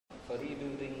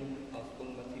rebuilding of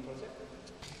Unnati project.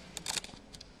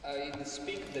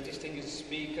 The distinguished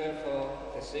speaker for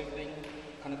this evening,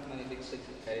 Kanak Mani Dixit,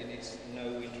 needs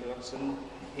no introduction.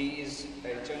 He is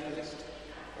a journalist,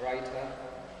 writer,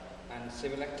 and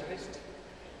civil activist.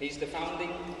 He is the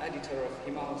founding editor of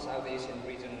Himal South Asian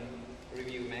Region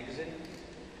Review magazine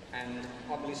and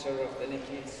publisher of the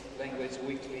Nepalese language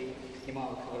weekly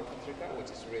Himal Khabar Patrika,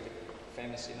 which is really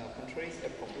famous in our country,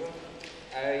 popular.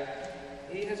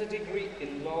 He has a degree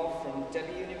in law from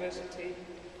Delhi University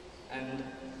and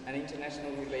an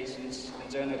international relations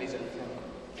and journalism from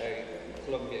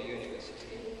Columbia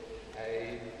University.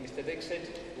 Mr.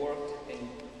 Dixit worked in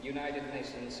United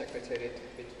Nations Secretariat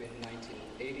between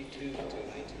 1982 to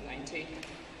 1990.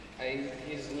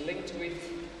 He is linked with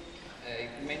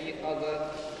many other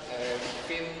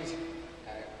fields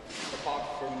apart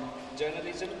from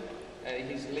journalism.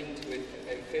 He's linked with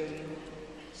a film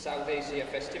South Asia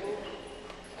Festival.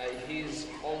 He is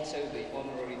also the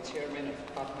honorary chairman of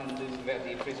Kathmandu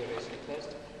Valley Preservation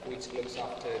Trust, which looks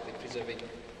after the preserving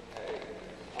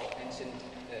our ancient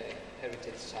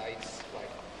heritage sites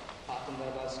like Kathmandu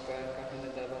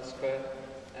Darbar Square,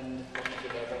 and Kathmandu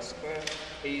Darbar Square.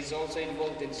 He is also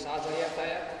involved in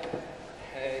Sajayataya.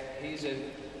 He is a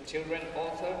children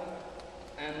author,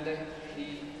 and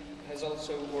he has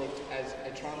also worked as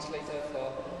a translator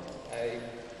for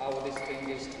our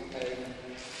distinguished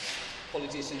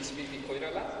politician V.P.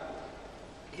 Koirala.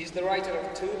 He's the writer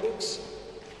of 2 books,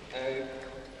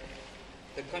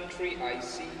 The Country I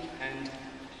See and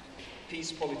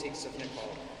Peace Politics of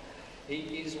Nepal.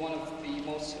 He is one of the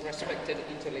most respected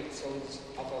intellectuals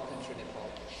of our country, Nepal.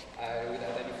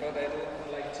 Without any further ado,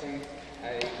 I'd like to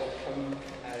welcome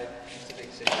Mr.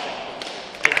 Dixit.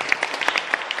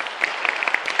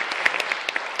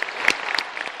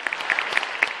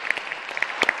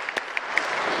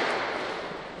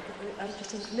 I'm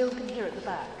just thinking, Lil can hear at the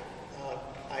back.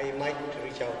 I might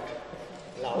reach out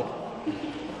loud.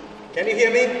 Can you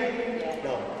hear me? Yeah.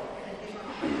 No.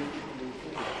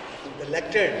 The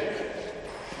lectern.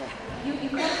 You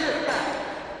can't hear at the back.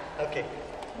 Okay.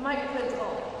 The microphone's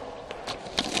on.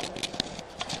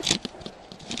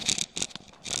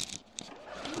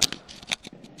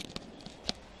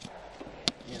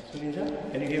 Yeah, Sunita,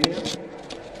 can you hear me now?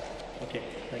 Okay,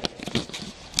 thank you.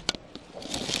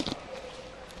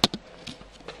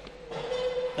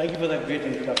 Thank you for that great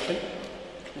introduction.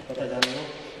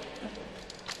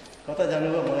 Kata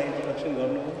januba मलाई introduction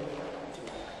गर्नुभयो.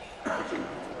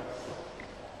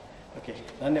 Okay,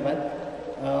 धन्यवाद.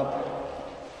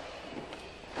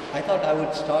 I thought I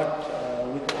would start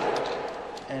with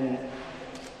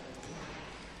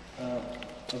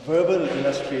a verbal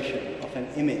illustration of an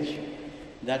image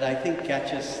that I think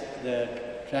catches the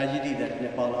tragedy that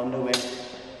Nepal underwent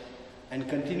and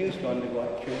continues to undergo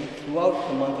actually throughout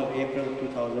the month of April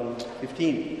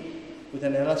 2015 with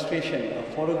an illustration, a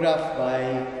photograph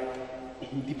by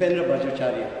Dipendra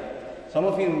Bajracharya. Some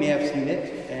of you may have seen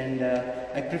it, and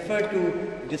I prefer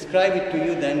to describe it to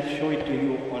you than show it to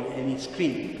you on any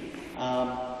screen.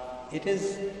 It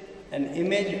is an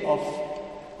image of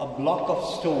a block of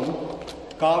stone,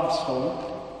 carved stone,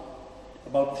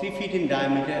 about 3 feet in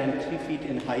diameter and 3 feet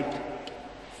in height,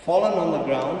 fallen on the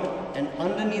ground, and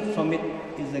underneath from it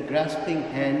is a grasping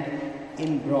hand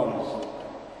in bronze.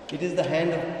 It is the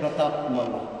hand of Pratap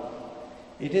Malla.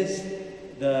 It is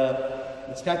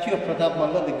the statue of Pratap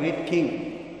Malla, the great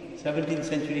king, 17th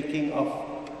century king of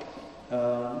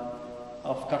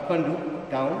Kathmandu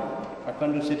town,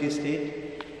 Kathmandu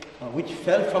city-state, which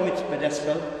fell from its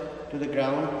pedestal to the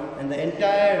ground, and the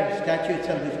entire statue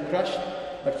itself is crushed,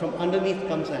 but from underneath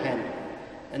comes a hand.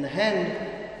 And the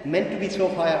hand, meant to be so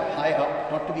high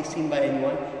up, not to be seen by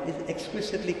anyone, is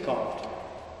exquisitely carved.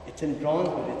 It's in bronze,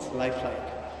 but it's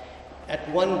lifelike. At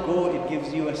one go, it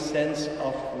gives you a sense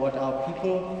of what our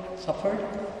people suffered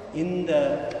in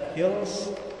the hills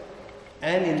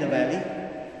and in the valley.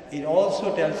 It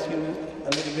also tells you a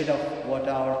little bit of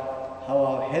how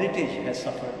our heritage has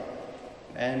suffered.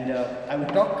 And I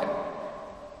will talk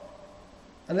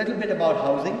a little bit about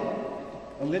housing,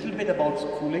 a little bit about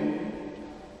schooling,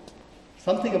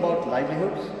 something about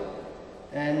livelihoods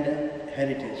and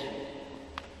heritage.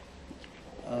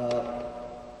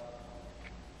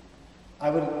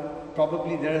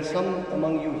 There are some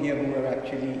among you here who have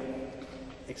actually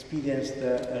experienced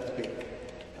the earthquake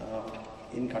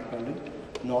in Kathmandu,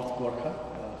 North Gorkha,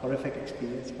 horrific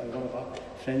experience by one of our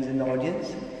friends in the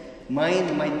audience.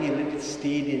 Mine might be a little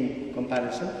staid in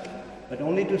comparison, but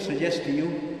only to suggest to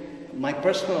you my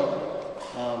personal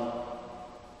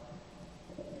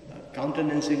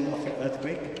countenancing of an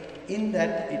earthquake, in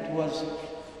that it was,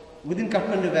 within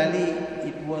Kathmandu Valley,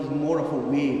 it was more of a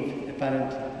wave. The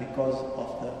apparently, because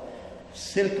of the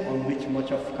silt on which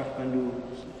much of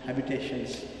Kathmandu's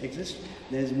habitations exist.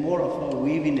 There is more of a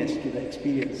waviness to the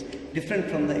experience, different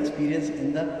from the experience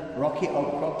in the rocky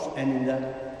outcrops and in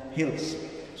the hills.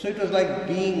 So it was like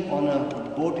being on a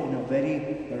boat in a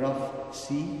very rough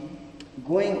sea,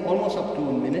 going almost up to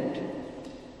a minute,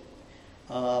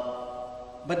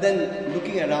 but then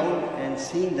looking around and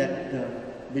seeing that the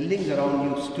buildings around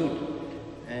you stood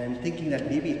and thinking that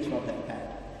maybe it's not that bad.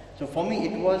 So for me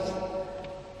it was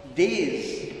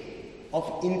days of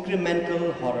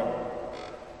incremental horror,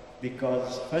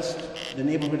 because first the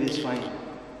neighborhood is fine,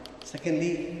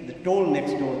 secondly the toll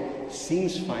next door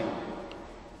seems fine,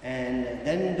 and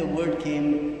then the word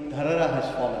came, Dharara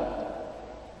has fallen.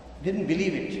 Didn't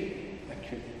believe it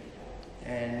actually,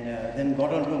 and then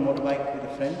got onto a motorbike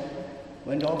with a friend,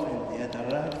 went off, and there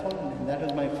Dharara had fallen, and that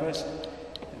was my first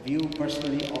view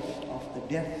personally of the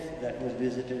death that was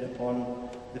visited upon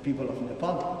the people of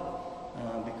Nepal.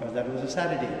 Because that was a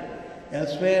Saturday.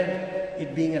 Elsewhere,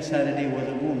 it being a Saturday was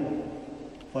a boon.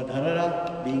 For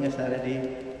Dharara, being a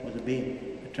Saturday was a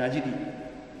bane, a tragedy.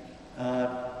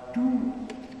 Two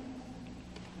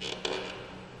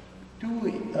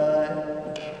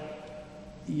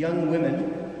young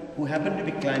women who happened to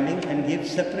be climbing and gave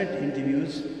separate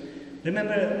interviews.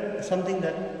 Remember something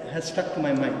that has stuck to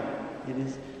my mind. It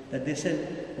is that they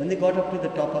said when they got up to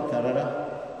the top of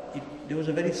Dharara, there was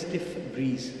a very stiff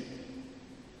breeze.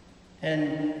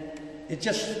 And it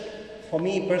just, for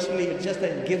me personally, it's just that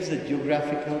it gives a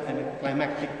geographical and a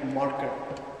climactic marker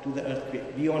to the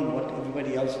earthquake, beyond what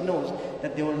everybody else knows,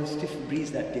 that there was a stiff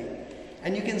breeze that day.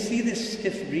 And you can see this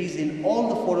stiff breeze in all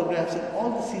the photographs and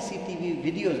all the CCTV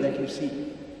videos that you see,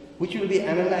 which will be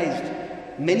analyzed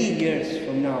many years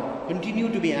from now,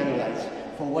 continue to be analyzed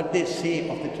for what they say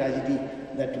of the tragedy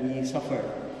that we suffered.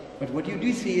 But what you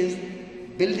do see is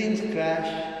buildings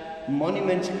crash,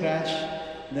 monuments crash,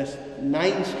 the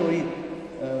 9-story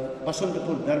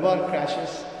Basantapur Darbar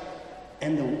crashes,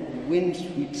 and the wind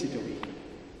sweeps it away,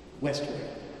 westward.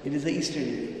 It is the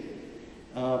easterly.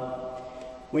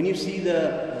 When you see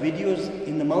the videos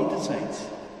in the mountainsides,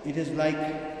 it is like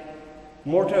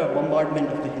mortar bombardment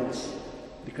of the hills,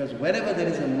 because wherever there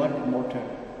is a mud mortar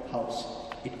house,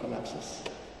 it collapses,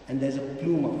 and there's a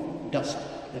plume of dust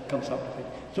that comes out of it.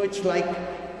 So it's like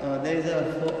there is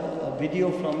a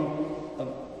video from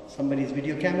somebody's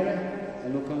video camera, a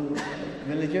local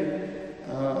villager,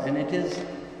 and it is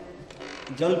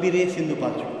Jalbire Sindhu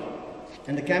Paju.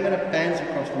 And the camera pans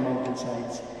across the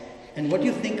mountainsides. And what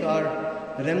you think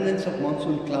are remnants of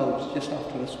monsoon clouds just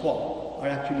after a squall are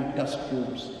actually dust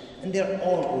plumes. And they're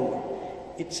all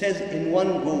over. It says in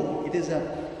one go, it is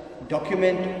a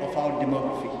document of our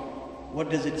demography. What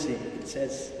does it say? It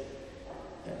says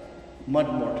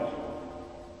mud mortar,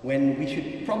 when we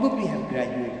should probably have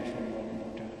graduated from mud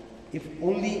mortar. If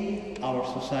only our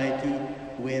society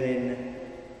were in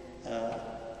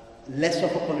less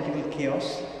of a political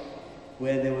chaos,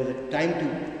 where there was a time to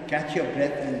catch your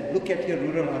breath and look at your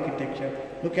rural architecture,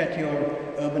 look at your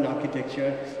urban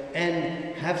architecture,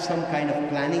 and have some kind of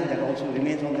planning that also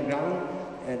remains on the ground,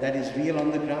 that is real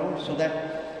on the ground, so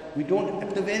that we don't,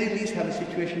 at the very least, have a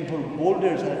situation where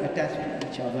boulders are attached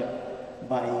to each other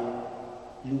by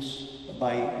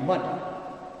mud,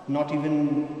 not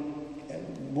even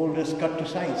boulders cut to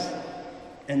size.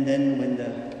 And then when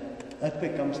the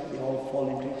earthquake comes, they all fall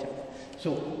into each other.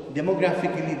 So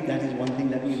demographically, that is one thing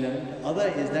that we learned. The other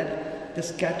is that the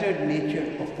scattered nature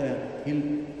of the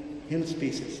hill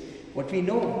spaces. What we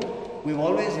know, we've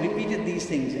always repeated these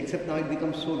things, except now it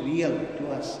becomes so real to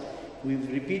us.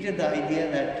 We've repeated the idea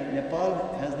that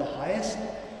Nepal has the highest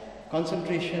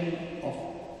concentration of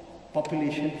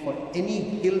population for any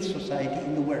hill society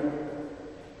in the world.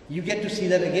 You get to see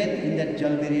that again in that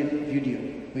Jalbire video,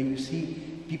 where you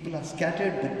see people are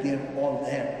scattered, but they're all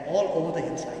there, all over the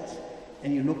hillsides.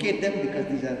 And you locate them because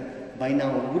these are by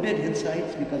now wooded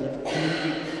hillsides because of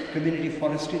community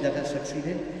forestry that has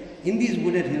succeeded. In these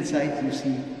wooded hillsides, you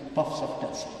see puffs of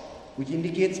dust, which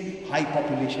indicates high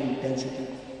population density,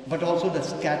 but also the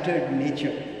scattered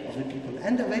nature of the people.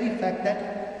 And the very fact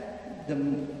that the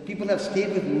people have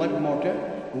stayed with mud mortar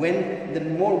when the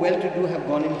more well-to-do have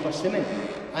gone in for cement.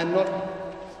 I'm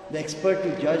not the expert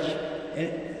to judge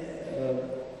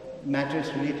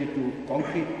matters related to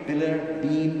concrete, pillar,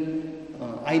 beam.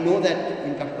 I know that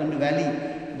in Kathmandu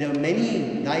Valley, there were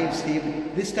many lives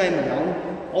saved this time around,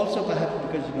 also perhaps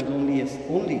because it was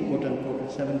only quote-unquote a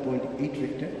 7.8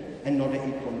 Richter and not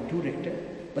an 8.2 Richter.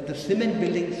 But the cement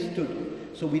buildings stood,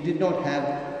 so we did not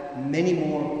have many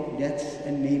more deaths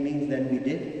and maimings than we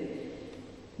did.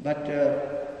 But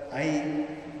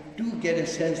do get a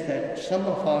sense that some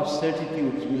of our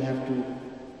certitudes will have to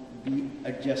be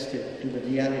adjusted to the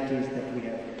realities that we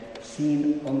have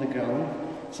seen on the ground,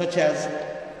 such as,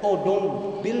 oh,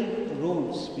 don't build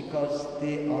roads because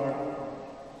they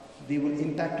will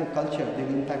impact your culture, they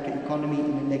will impact your economy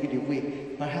in a negative way,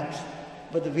 perhaps.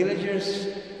 But the villagers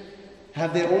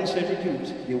have their own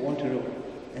certitudes, they want a road.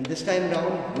 And this time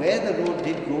round, where the road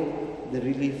did go, the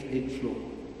relief did flow.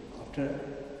 After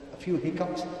a few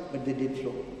hiccups, but they did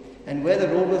flow. And where the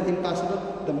road was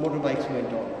impassable, the motorbikes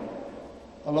went on,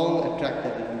 along a track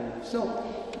that they moved. So,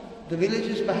 the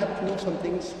villagers perhaps know some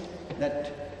things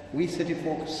that we city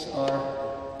folks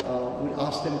would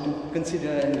ask them to consider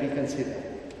and reconsider.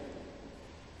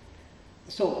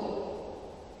 So,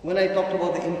 when I talked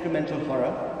about the incremental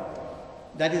horror,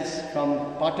 that is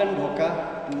from Patan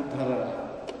Dhoka to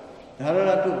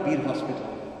Dharara to Bir Hospital.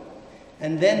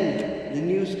 And then the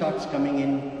news starts coming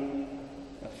in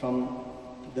from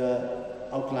the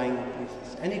outlying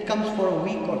places. And it comes for a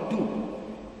week or two.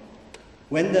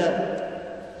 When the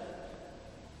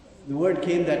word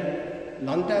came that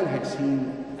Langtang had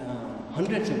seen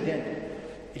hundreds of dead,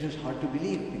 it was hard to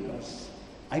believe, because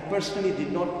I personally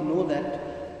did not know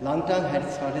that Langtang had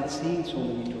started seeing so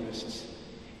many tourists.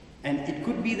 And it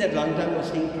could be that Langtang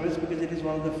was seeing tourists because it is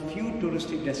one of the few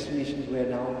touristic destinations where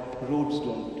now roads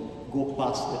don't go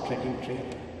past the trekking trail.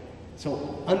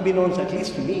 So, unbeknownst at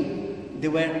least to me, there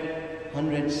were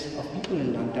hundreds of people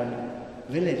in Langtang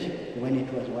village when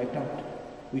it was wiped out.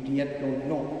 We yet don't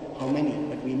know how many,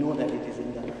 but we know that it is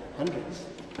in the hundreds.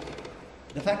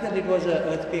 The fact that it was an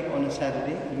earthquake on a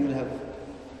Saturday, you will have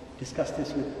discussed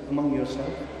this among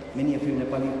yourself. Many of your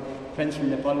Nepali friends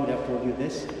from Nepal would have told you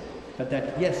this. But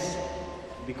that yes,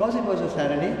 because it was a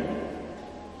Saturday,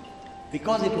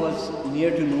 because it was near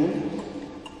to noon,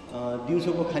 the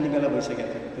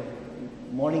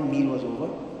morning meal was over,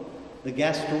 the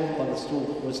gas stove or the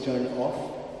stove was turned off.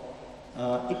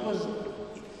 It was,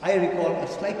 I recall, a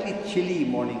slightly chilly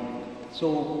morning.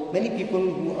 So many people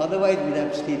who otherwise would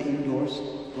have stayed indoors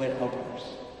were outdoors.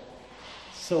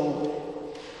 So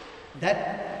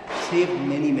that saved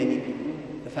many, many people.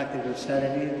 The fact that it was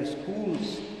Saturday, the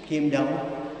schools came down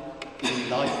in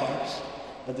large parts,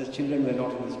 but the children were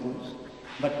not in the schools.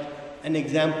 But an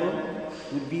example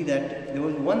would be that there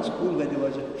was one school where there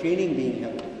was a training being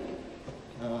held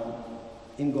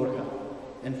in Gorkha,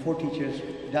 and 4 teachers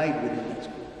died within that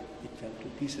school. It fell to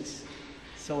pieces.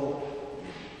 So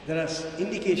there are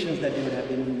indications that there would have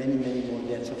been many, many more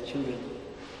deaths of children.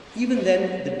 Even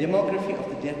then, the demography of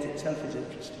the death itself is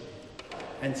interesting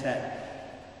and sad.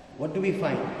 What do we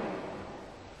find?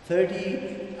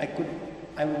 30,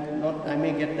 I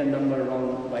may get the number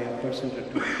wrong by a percent or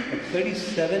two, but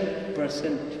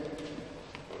 37%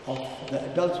 of the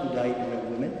adults who died were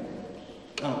women.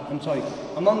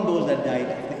 Among those that died,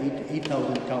 after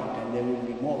 8,000 count, and there will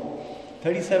be more,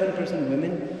 37%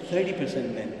 women,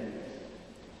 30% men.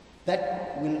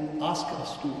 That will ask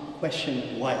us to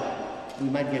question why. We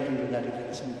might get into that if there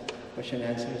are some question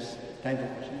answers, time for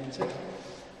question answers.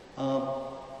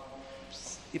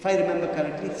 If I remember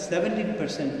correctly,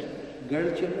 17%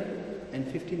 girl children and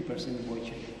 15% boy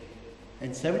children.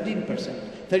 And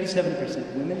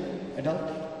 37% women,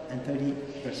 adult, and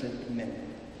 30% men.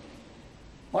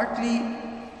 Partly,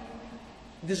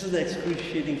 this is the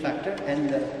excruciating factor and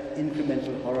the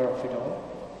incremental horror of it all,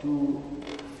 to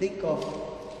think of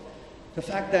the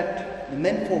fact that the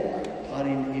menfolk are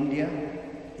in India,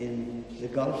 in the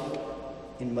Gulf,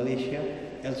 in Malaysia,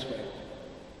 elsewhere.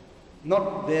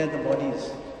 Not there the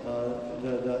bodies,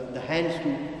 the hands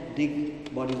to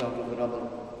dig bodies out of the rubble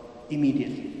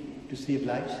immediately to save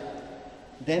lives.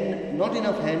 Then not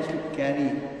enough hands to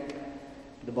carry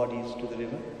the bodies to the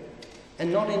river,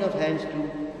 and not enough hands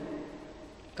to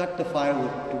cut the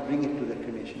firewood to bring it to the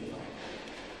cremation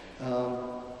fire.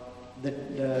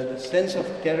 The sense of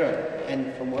terror,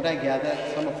 and from what I gather,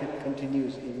 some of it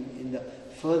continues in the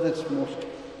furthest most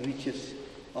reaches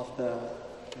of the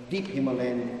deep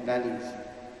Himalayan valleys,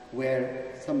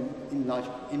 where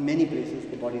in many places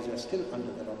the bodies are still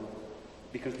under the rubble,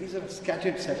 because these are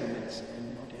scattered settlements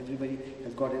and not everybody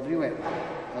has got everywhere,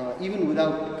 even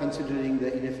without considering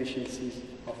the inefficiencies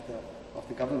of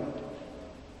the government.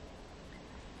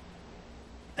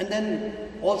 And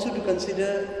then also to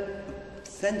consider the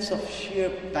sense of sheer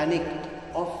panic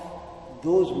of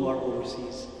those who are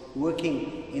overseas,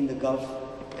 working in the Gulf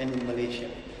and in Malaysia.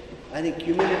 I think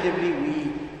cumulatively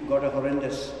we got a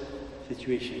horrendous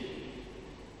situation.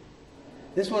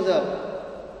 This was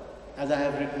as I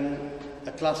have written,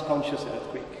 a class-conscious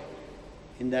earthquake,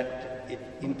 in that it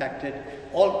impacted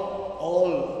all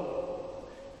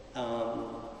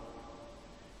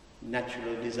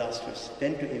natural disasters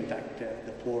tend to impact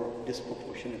the poor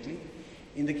disproportionately.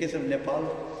 In the case of Nepal,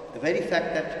 the very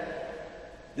fact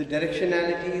that the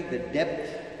directionality, the depth,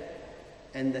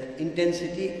 and the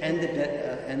intensity, and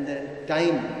the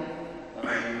time,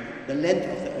 the length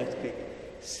of the earthquake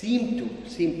seem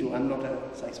to, I'm not a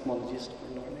seismologist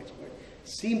or not an expert,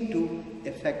 seem to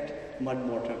affect mud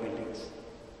mortar buildings.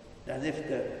 As if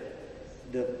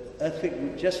the earthquake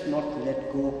would just not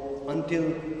let go until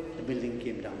the building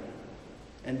came down.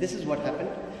 And this is what happened.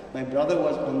 My brother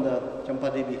was on the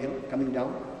Champadevi hill coming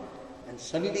down, and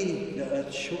suddenly the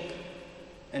earth shook.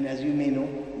 And as you may know,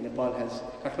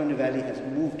 Kathmandu Valley has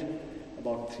moved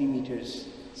about 3 meters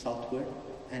southward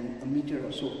and a meter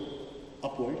or so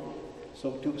upward.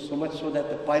 So much so that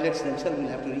the pilots themselves will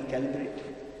have to recalibrate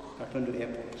Kathmandu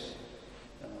airport's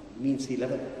mean sea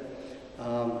level.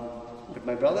 But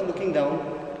my brother, looking down,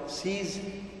 sees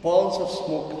palls of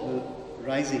smoke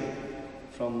rising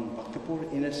from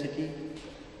Bhaktapur inner city,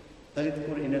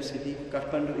 Lalitpur inner city,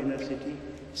 Kathmandu inner city,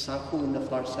 Sakhu in the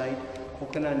far side,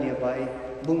 Kokana nearby,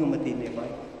 Bungamati nearby,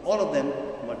 all of them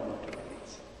mud mortar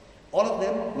buildings. All of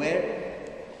them where,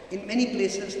 in many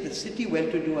places, the city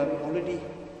well-to-do have already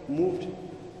moved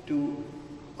to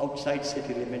outside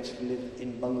city limits to live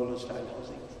in bungalow-style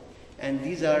housing. And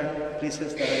these are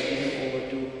places that are given over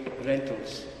to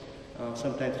rentals,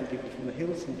 sometimes to people from the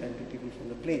hills, sometimes to people from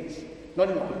the plains. Not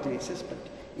in all places, but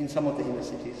in some of the inner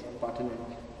cities of Patan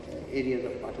and areas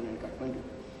of Patan and Kathmandu.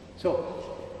 So,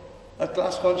 a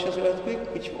class-conscious earthquake,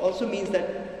 which also means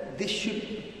that this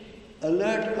should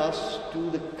alert us to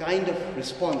the kind of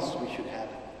response we should have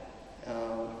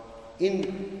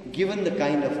given the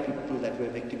kind of people that were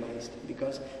victimized,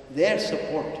 because their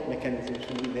support mechanisms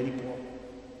will be very poor.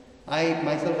 I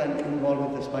myself am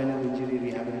involved with the Spinal Injury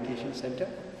Rehabilitation Centre,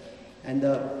 and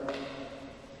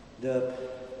the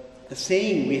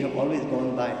saying we have always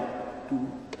gone by to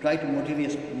try to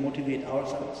motivate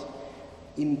ourselves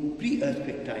in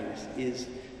pre-earthquake times is,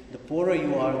 the poorer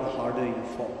you are, the harder you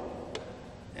fall.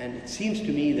 And it seems to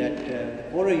me that the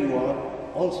poorer you are,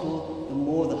 also the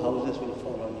more the houses will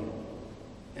fall on you.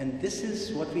 And this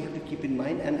is what we have to keep in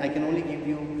mind, and I can only give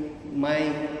you my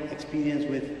experience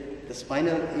with the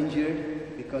spinal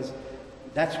injured, because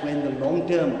that's when the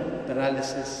long-term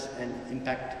paralysis and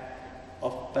impact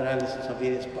of paralysis of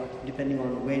various parts, depending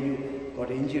on where you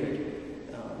got injured,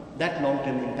 that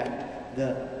long-term impact,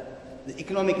 the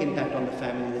economic impact on the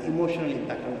family, the emotional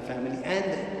impact on the family,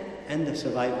 and the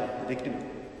survivor, the victim.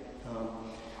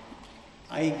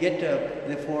 I get,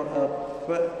 therefore,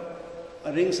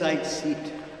 a ringside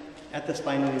seat at the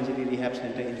Spinal Injury Rehab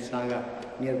Centre in Sanga,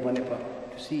 near Banepa,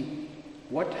 to see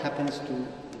what happens to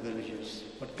the villagers,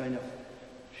 what kind of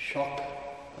shock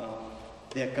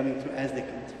they are coming through as they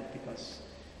come through, because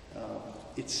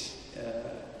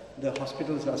the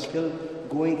hospitals are still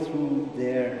going through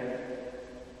their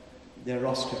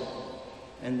roster,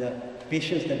 and the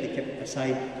patients that they kept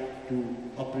aside to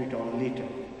operate on later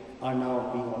are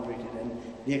now being operated, and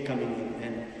they're coming in,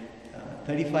 and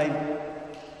 35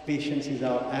 patients is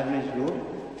our average load.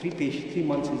 3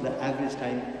 months is the average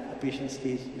time a patient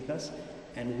stays with us,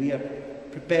 and we are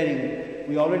preparing.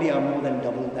 We already are more than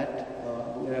double that.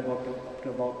 We're up to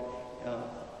about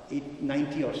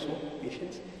 90 or so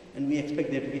patients, and we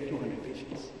expect there to be 200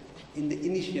 patients in the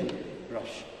initial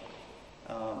rush.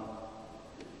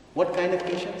 What kind of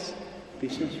patients?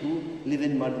 Patients who live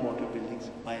in mud mortar buildings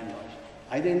by and large,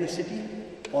 either in the city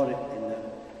or in the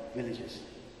villages.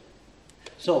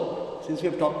 So, since we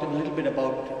have talked a little bit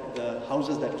about the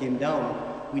houses that came down,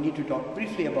 we need to talk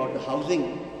briefly about the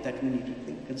housing that we need to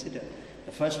consider.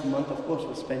 The first month, of course,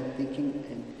 was spent thinking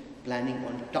and planning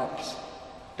on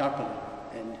tarpaulin,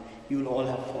 and you will all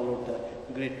have followed the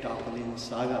great tarpaulin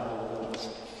saga over the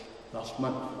last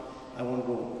month. I won't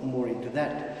go more into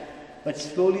that. But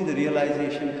slowly the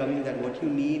realization coming that what you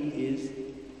need is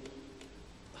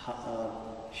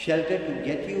shelter to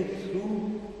get you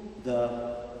through the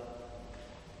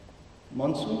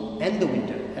monsoon and the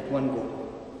winter at one go,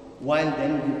 while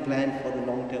then you plan for the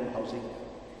long-term housing.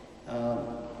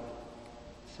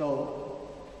 So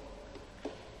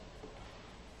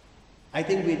I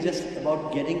think we're just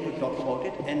about getting to talk about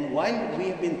it, and while we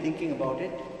have been thinking about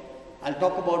it, I'll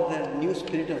talk about the new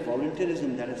spirit of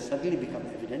volunteerism that has suddenly become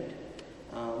evident.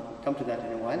 Come to that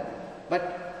in a while. But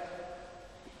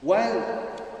while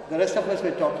the rest of us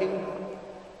were talking,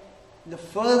 the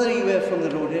further you were from the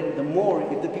roadhead, the more,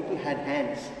 if the people had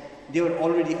hands, they were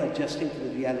already adjusting to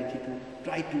the reality to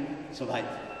try to survive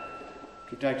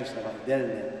there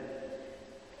and then.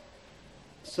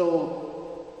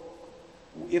 So,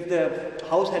 if the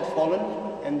house had fallen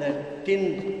and the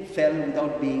tin fell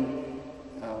without being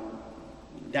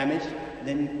damaged,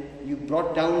 then you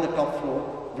brought down the top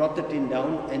floor, brought the tin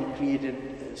down and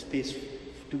created space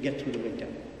to get through the winter.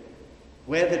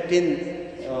 Where the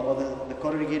tin or the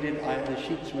corrugated iron, the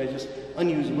sheets were just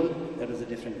unusable, that was a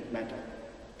different matter.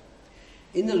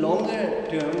 In the longer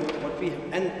term,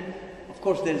 and of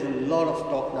course there's a lot of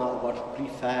talk now about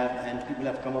prefab, and people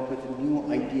have come up with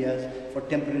new ideas for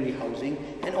temporary housing,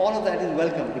 and all of that is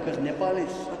welcome because Nepal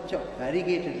is such a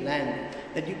variegated land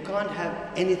that you can't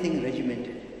have anything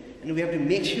regimented. And we have to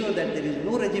make sure that there is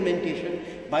no regimentation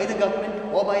by the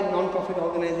government or by non-profit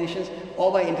organizations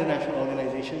or by international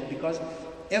organizations, because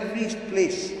every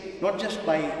place, not just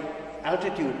by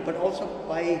altitude, but also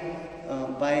by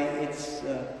its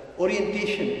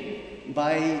orientation,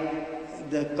 by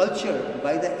the culture,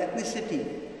 by the ethnicity,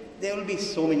 there will be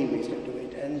so many ways to do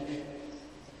it. And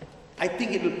I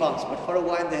think it will pass, but for a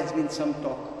while there has been some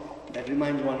talk that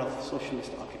reminds one of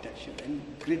socialist architecture and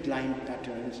grid-line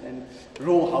patterns and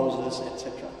row houses,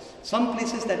 etc. Some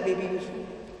places that may be useful.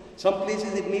 Some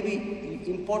places it may be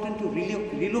important to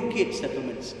relocate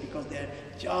settlements because they are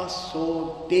just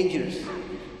so dangerous.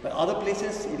 But other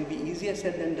places it will be easier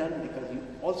said than done,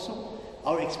 because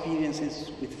our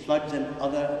experiences with floods and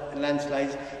other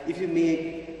landslides, if you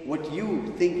make what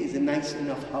you think is a nice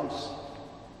enough house,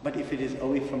 but if it is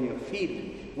away from your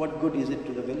field, what good is it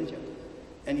to the villager?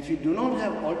 And if you do not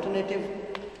have alternative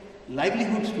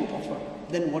livelihoods to offer,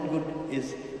 then what good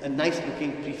is a nice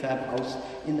looking prefab house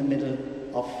in the middle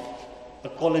of a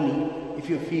colony if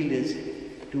your field is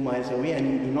 2 miles away and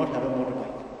you do not have a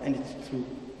motorbike and it's through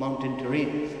mountain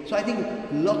terrain. So I think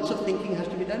lots of thinking has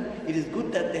to be done. It is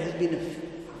good that there has been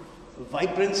a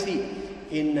vibrancy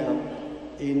in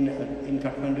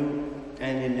Kathmandu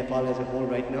and in Nepal as a whole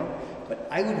right now. But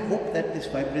I would hope that this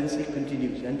vibrancy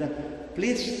continues. And the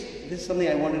place, this is something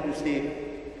I wanted to say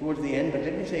towards the end, but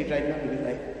let me say it right now because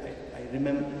I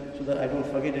remember so that I don't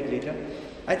forget it later.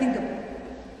 I think the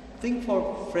thing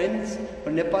for friends,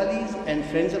 for Nepalis and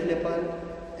friends of Nepal,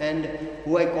 and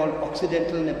who I call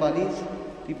Occidental Nepalis,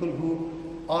 people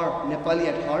who are Nepali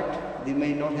at heart, they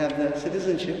may not have the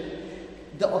citizenship.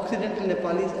 The Occidental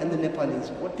Nepalis and the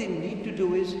Nepalis, what they need to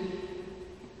do is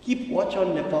keep watch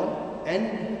on Nepal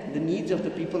and the needs of the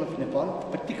people of Nepal,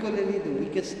 particularly the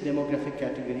weakest demographic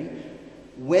category,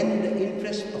 when the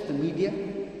interest of the media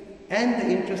and the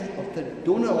interest of the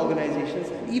donor organizations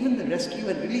and even the rescue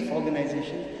and relief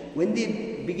organizations, when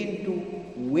they begin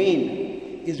to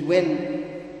wane, is when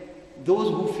those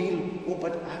who feel, oh,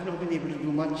 but I have not been able to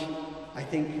do much. I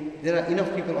think there are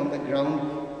enough people on the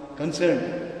ground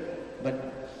concerned.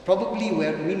 But probably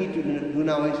where we need to do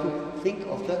now is to think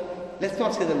of the, let's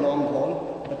not say the long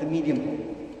haul, but the medium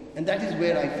haul. And that is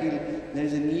where I feel there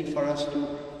is a need for us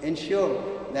to ensure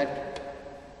that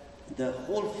the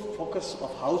whole focus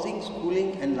of housing,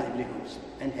 schooling and livelihoods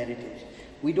and heritage,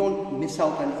 we don't miss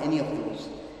out on any of those.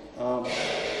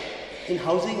 In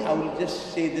housing, I will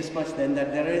just say this much then,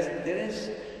 that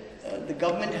the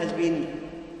government has been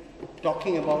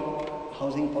talking about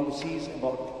housing policies,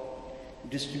 about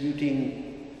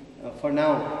distributing, for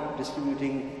now,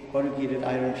 distributing corrugated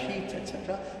iron sheets,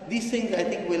 etc. These things, I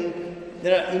think,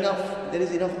 there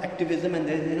is enough activism and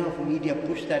there is enough media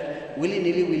push that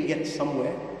willy-nilly we'll get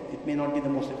somewhere. It may not be the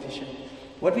most efficient.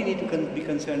 What we need to be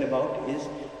concerned about is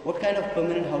what kind of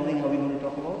permanent housing are we going to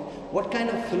talk about? What kind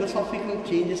of philosophical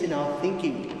changes in our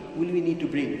thinking will we need to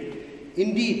bring?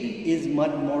 Indeed, is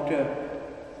mud mortar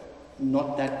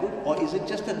not that good, or is it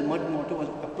just that the mud mortar was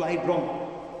applied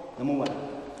wrong? Number one.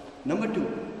 Number two,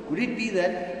 could it be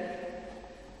that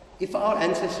if our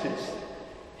ancestors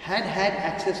had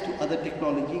access to other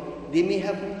technology, they may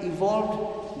have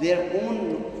evolved their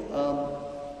own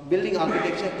building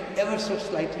architecture ever so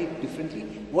slightly differently?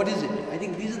 What is it? I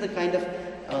think these are the kind of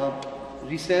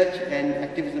research and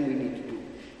activism we need to do.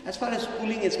 As far as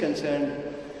schooling is concerned,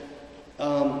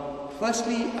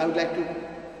 firstly, I would like to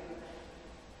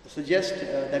suggest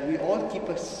that we all keep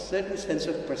a certain sense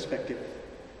of perspective.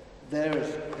 There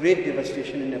is great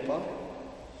devastation in Nepal,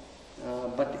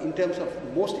 but in terms of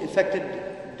most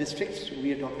affected districts,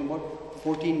 we are talking about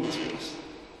 14 districts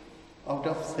out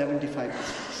of 75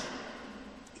 districts.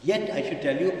 Yet, I should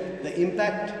tell you, the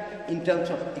impact in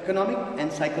terms of economic and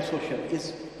psychosocial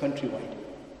is countrywide.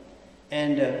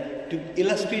 And to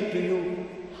illustrate to you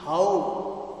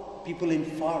how people in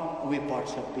far away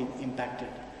parts have been impacted,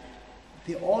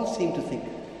 they all seem to think.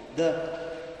 The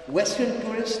Western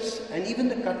tourists and even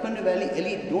the Kathmandu Valley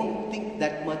elite don't think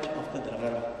that much of the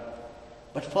Dharara.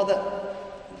 But for the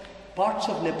parts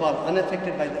of Nepal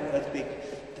unaffected by the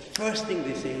earthquake, the first thing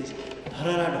they say is,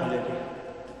 Dharara Dhalere,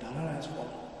 the Dharara has fallen.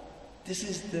 This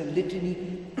is the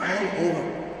litany all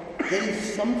over. There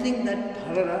is something that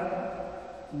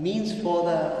Dharara means for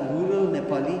the rural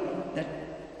Nepali that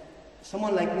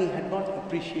someone like me had not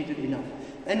appreciated enough.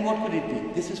 And what could it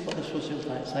be? This is for the social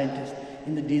scientists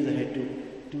in the days ahead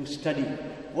to study.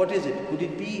 What is it? Could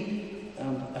it be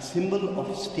a symbol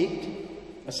of state,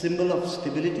 a symbol of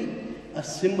stability, a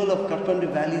symbol of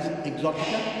Kathmandu Valley's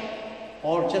exotica,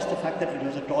 or just the fact that it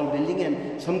was a tall building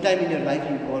and sometime in your life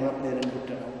you've gone up there and looked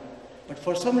around? But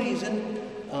for some reason,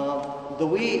 the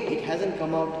way it hasn't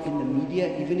come out in the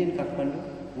media, even in Kathmandu,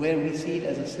 where we see it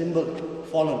as a symbol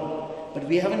fallen, but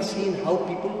we haven't seen how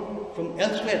people from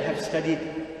elsewhere have studied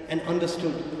and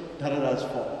understood Dharara's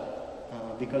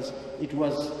fall, because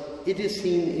it is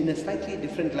seen in a slightly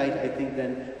different light, I think,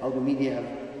 than how the media have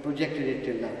projected it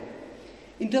till now.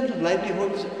 In terms of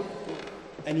livelihoods,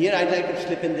 and here I'd like to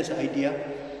slip in this idea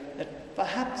that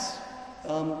perhaps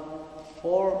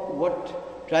for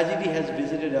what tragedy has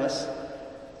visited us,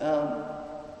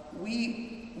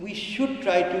 we should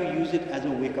try to use it as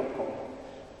a wake-up call.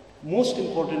 Most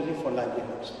importantly for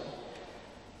livelihoods.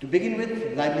 To begin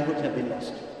with, livelihoods have been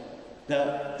lost.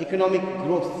 The economic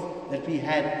growth that we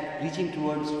had reaching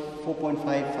towards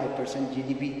 4.55%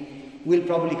 GDP will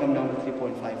probably come down to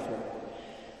 3.54.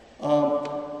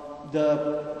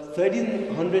 The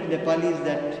 1,300 Nepalis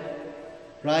that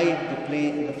ride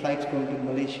the flights going to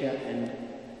Malaysia and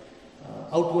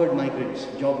outward migrants,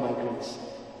 job migrants,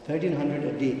 1,300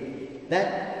 a day,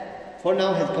 that for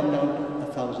now has come down to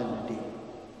 1,000 a day.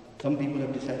 Some people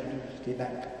have decided to stay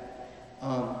back,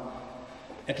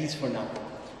 at least for now,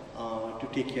 to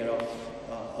take care of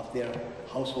their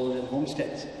households and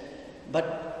homesteads. But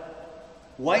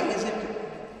why is it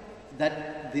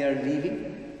that they are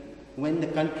leaving when the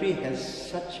country has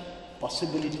such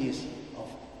possibilities of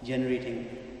generating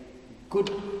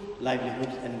good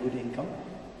livelihoods and good income?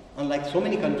 Unlike so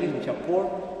many countries which are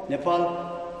poor, Nepal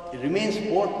remains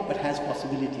poor but has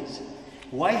possibilities.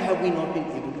 Why have we not been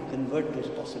able to convert those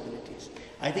possibilities?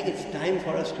 I think it's time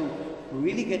for us to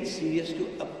really get serious,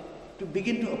 to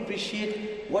begin to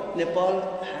appreciate what Nepal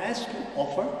has to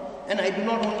offer. And I do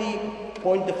not only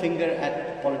point the finger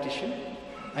at politicians,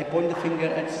 I point the finger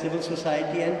at civil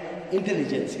society and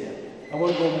intelligentsia. I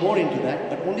won't go more into that,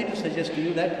 but only to suggest to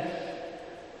you that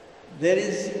there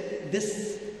is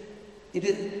this,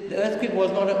 the earthquake was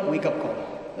not a wake-up call.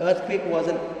 The earthquake was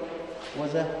a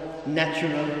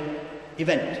natural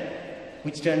event,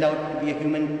 which turned out to be a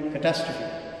human catastrophe.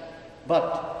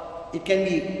 But it can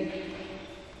be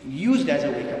used as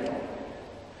a wake-up call.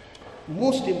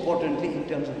 Most importantly in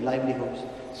terms of livelihoods,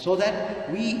 so that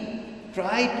we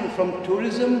try to, from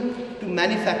tourism to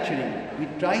manufacturing, we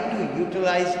try to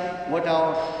utilize what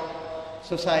our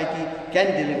society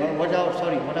can deliver, what our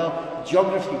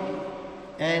geography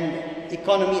and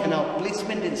economy and our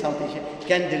placement in South Asia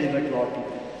can deliver to our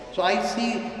people. So I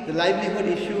see the livelihood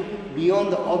issue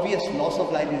beyond the obvious loss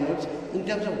of livelihoods in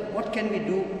terms of what can we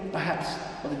do perhaps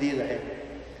for the days ahead.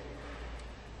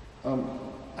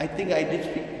 I think I did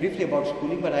speak briefly about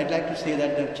schooling, but I'd like to say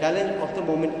that the challenge of the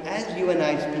moment, as you and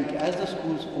I speak, as the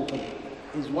schools open,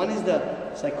 is one is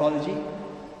the psychology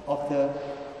of the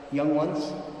young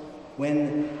ones,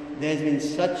 when there's been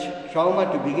such trauma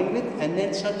to begin with, and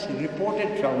then such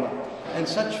reported trauma, and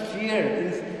such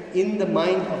fear in the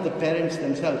mind of the parents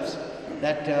themselves,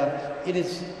 that it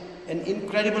is an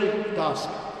incredible task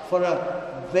for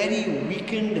a very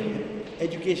weakened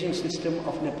education system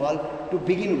of Nepal to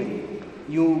begin with.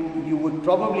 You would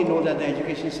probably know that the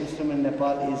education system in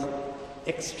Nepal is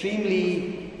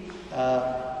extremely,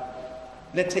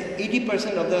 let's say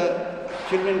 80% of the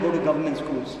children go to government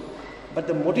schools, but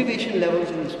the motivation levels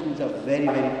in the schools are very,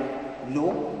 very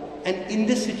low. And in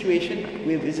this situation,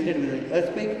 we have visited with an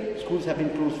earthquake, schools have been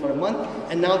closed for a month,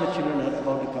 and now the children are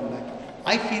about to come back.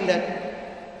 I feel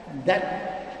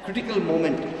that critical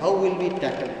moment, how will we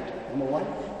tackle it? Number one.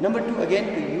 Number two,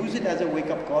 again, to use it as a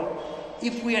wake-up call.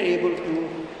 If we are able to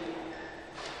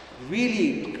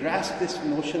really grasp this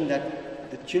notion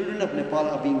that the children of Nepal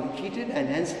are being treated, and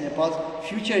hence Nepal's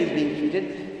future is being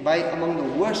treated by among the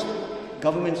worst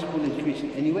government school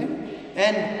education anywhere,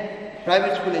 and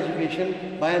private school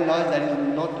education, by and large, that is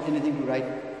not anything to write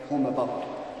home about.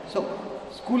 So,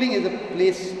 schooling is a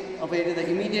place of either the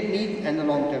immediate need and the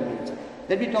long-term needs.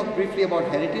 Let me talk briefly about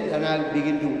heritage, and I'll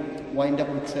begin to wind up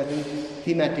with certain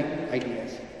thematic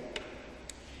ideas.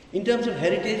 In terms of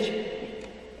heritage,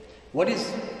 what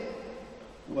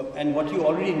you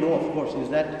already know, of course, is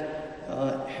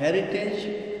that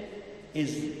heritage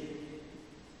is,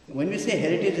 when we say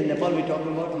heritage in Nepal, we're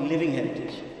talking about living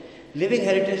heritage. Living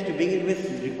heritage, to begin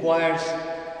with, requires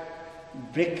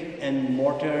brick and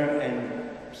mortar and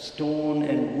stone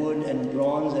and wood and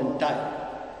bronze and tile.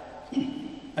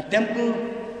 A temple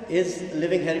is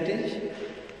living heritage.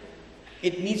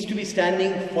 It needs to be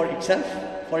standing for itself,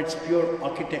 for its pure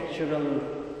architectural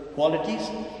qualities.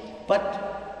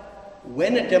 But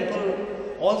when a temple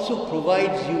also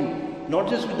provides you, not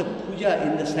just with the puja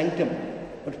in the sanctum,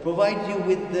 but provides you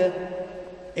with the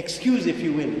excuse, if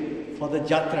you will, for the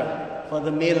jatra, for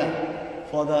the mela,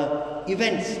 for the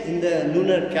events in the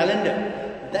lunar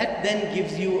calendar, that then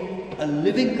gives you a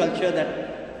living culture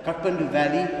that Kathmandu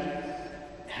Valley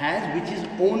has, which is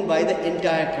owned by the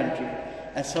entire country.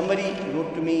 As somebody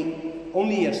wrote to me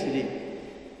only yesterday,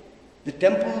 the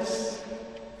temples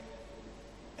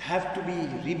have to be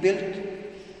rebuilt,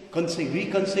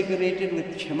 reconsecrated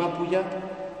with Kshama Puja,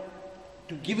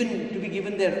 to be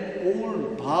given their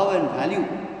old bhav and value,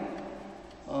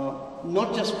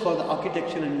 not just for the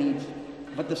architectural needs,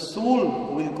 but the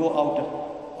soul will go out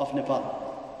of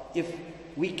Nepal. If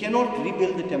we cannot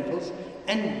rebuild the temples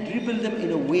and rebuild them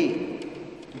in a way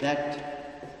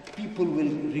that people will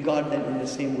regard them in the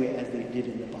same way as they did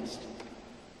in the past.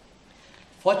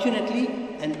 Fortunately,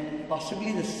 and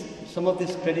possibly some of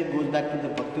this credit goes back to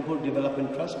the Bhaktapur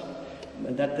Development Trust,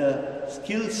 that the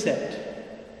skill set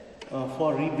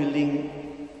for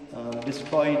rebuilding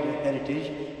destroyed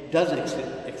heritage does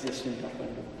exist in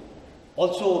Kathmandu.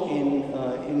 Also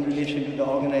in relation to the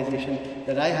organization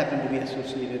that I happen to be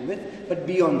associated with, but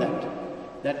beyond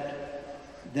that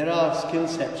there are skill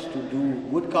sets to do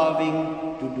wood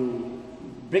carving, to do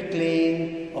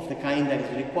bricklaying of the kind that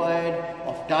is required,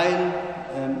 of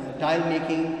tile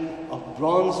making, of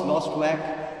bronze lost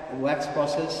wax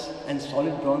process and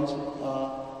solid bronze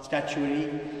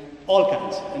statuary, all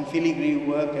kinds, and filigree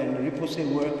work and repoussé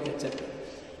work, etc.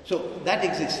 So that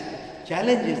exists.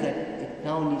 Challenge is that it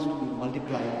now needs to be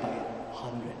multiplied by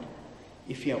 100.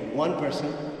 If you have one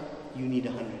person, you need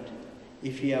 100.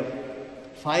 If you have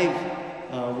 5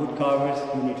 wood carvers,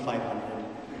 you need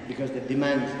 500, because the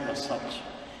demands are such.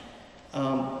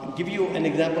 Give you an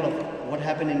example of what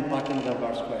happened in Patan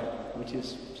Darbar Square, which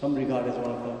is some regard as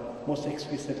one of the most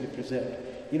exquisitely preserved.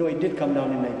 You know, it did come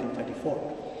down in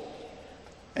 1934,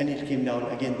 and it came down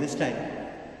again this time.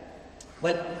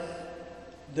 Well,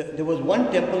 there was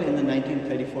one temple in the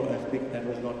 1934 earthquake that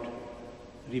was not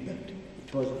rebuilt.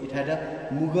 It had a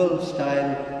Mughal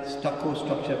style stucco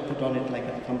structure put on it like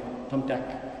a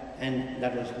thumbtack, and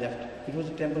that was left. It was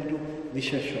a temple to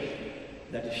Visheshwar,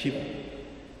 that is Shiva.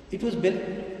 It was built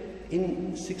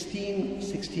in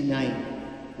 1669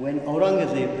 when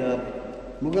Aurangzeb, the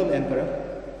Mughal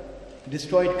emperor,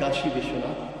 destroyed Kashi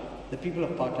Vishwanath. The people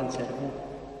of Patan said, "Oh,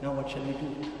 now what shall we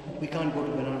do? We can't go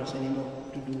to Banaras anymore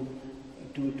to do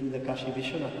to the Kashi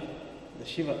Vishwanath, the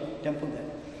Shiva temple there."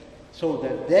 So the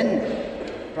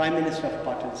then Prime Minister of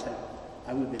Patan said,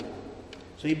 "I will build it."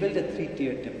 So he built a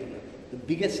 3-tiered temple. The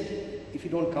biggest, if you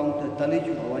don't count the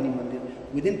Taliju Bhavani Mandir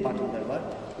within Patan Darbar,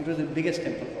 it was the biggest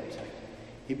temple outside.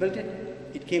 He built it,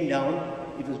 it came down,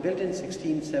 it was built in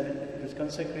 1607, it was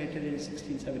consecrated in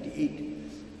 1678,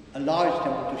 a large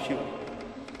temple to Shiva.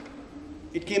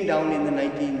 It came down in the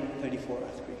 1934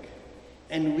 earthquake.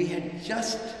 And we had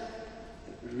just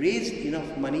raised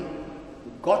enough money,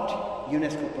 got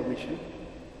UNESCO permission,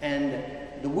 and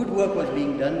the woodwork was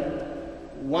being done,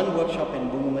 one workshop in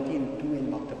Bungumati and 2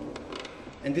 in Bhaktapur.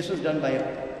 And this was done by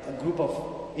a group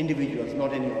of individuals,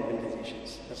 not any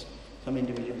organizations, just some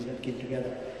individuals that came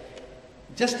together.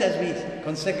 Just as we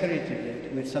consecrated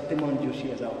it with Satyamohan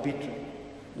Joshi as our patron,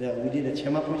 we did a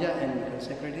Kshama Puja and we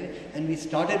consecrated it, and we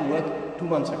started work 2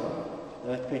 months ago.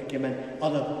 The earthquake came and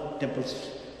other temples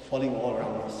falling all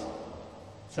around us.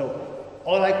 So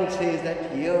all I could say is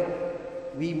that here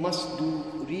we must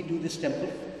redo this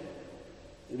temple,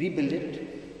 rebuild it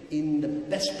in the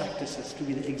best practices to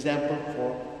be the example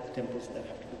for the temples that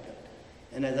have to be built.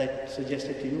 And as I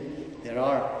suggested to you, there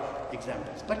are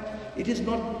examples. But it is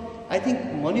not, I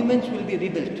think monuments will be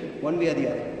rebuilt one way or the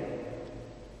other.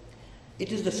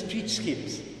 It is the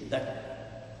streetscapes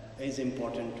that is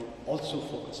important to also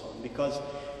focus on, because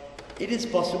it is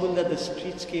possible that the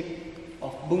streetscape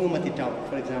of Bungumati town,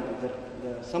 for example,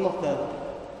 some of the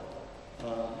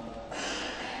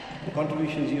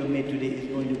contributions you have made today is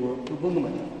going to go to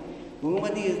Bungumati.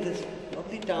 Bungumati is this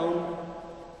lovely town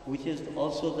which is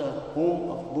also the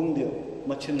home of Bungdev,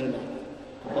 Machindranath,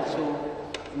 also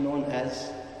known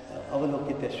as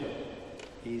Avalokiteshwar.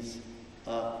 He is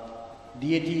a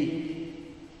deity,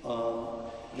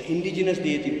 the indigenous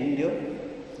deity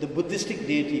Bungdev, the Buddhistic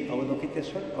deity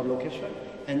Avalokiteshwar or Lokeshwar,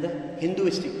 and the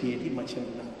Hinduistic deity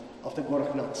Machindranath of the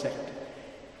Gorakhnath sect.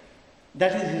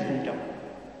 That is his hometown.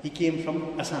 He came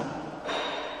from Assam,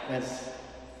 as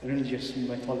religious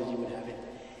mythology would have it.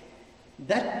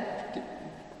 That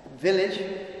village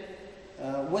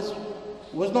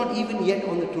was not even yet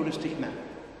on the touristic map.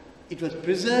 It was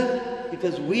preserved, it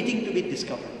was waiting to be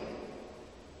discovered.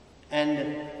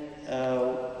 And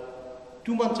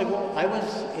 2 months ago, I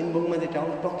was in Bungmade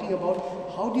town talking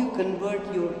about how do you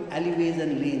convert your alleyways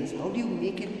and lanes? How do you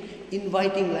make it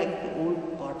inviting like the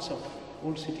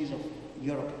old cities of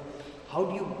Europe? How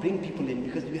do you bring people in?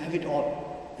 Because you have it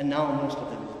all. And now most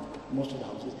of the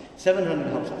houses,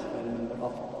 700 houses, if I remember,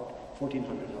 of about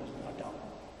 1400 houses are down.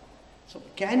 So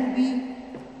can we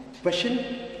question,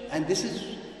 and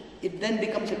it then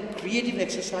becomes a creative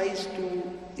exercise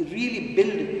to really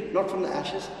build, not from the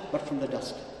ashes, but from the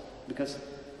dust. Because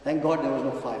thank God there was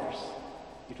no fires.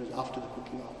 It was after the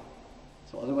cooking hour.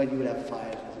 So otherwise you would have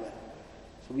fires as well.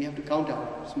 So we have to count our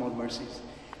small mercies.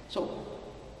 So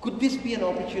could this be an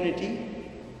opportunity?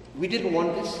 We didn't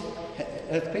want this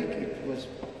earthquake. It was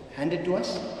handed to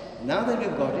us. Now that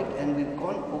we've got it and we've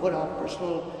gone over our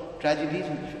personal tragedies,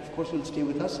 which of course will stay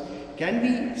with us, can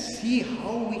we see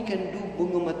how we can do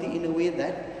Bungamati in a way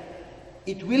that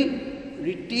it will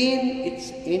retain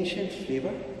its ancient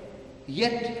flavor,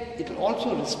 yet it will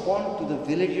also respond to the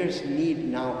villagers' need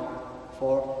now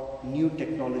for new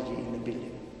technology in the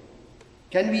building?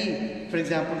 Can we, for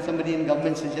example, somebody in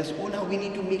government suggests, oh, now we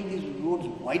need to make these roads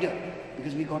wider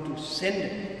because we got to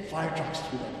send fire trucks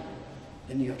through them.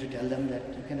 Then you have to tell them that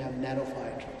you can have narrow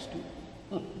fire trucks too.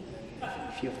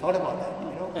 If you have thought about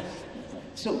that,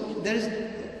 So there is,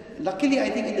 luckily I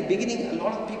think in the beginning a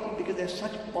lot of people, because there's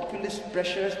such populist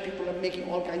pressures, people are making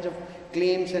all kinds of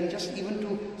claims and just even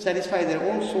to satisfy their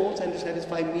own souls and to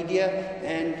satisfy media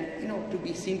and, to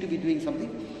be seen to be doing something.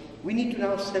 We need to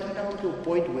now settle down to a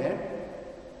point where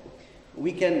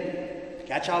we can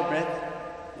catch our breath,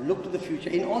 look to the future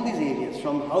in all these areas,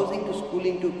 from housing to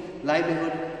schooling to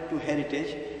livelihood to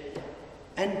heritage,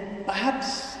 and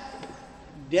perhaps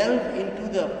delve into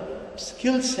the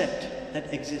skill set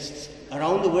that exists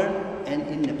around the world and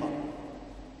in Nepal.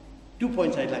 2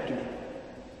 points I'd like to make.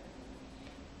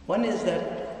 One is that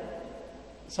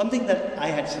something that I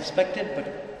had suspected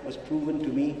but was proven to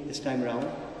me this time around,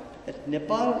 that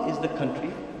Nepal is the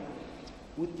country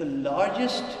with the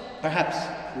largest, perhaps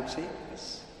I would say,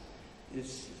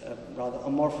 is a rather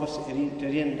amorphous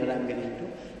terrain that I'm getting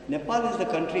into. Nepal is the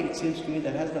country, it seems to me,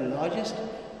 that has the largest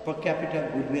per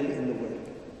capita goodwill in the world.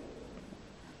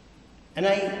 And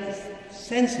I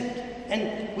sense it,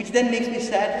 and which then makes me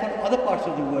sad for other parts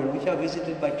of the world which are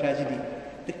visited by tragedy.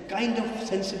 The kind of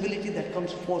sensibility that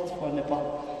comes forth for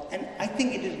Nepal. And I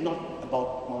think it is not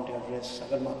about Mount Everest,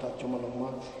 Sagarmatha,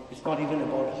 Chomolungma. It's not even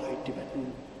about high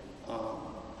Tibetan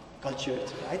culture.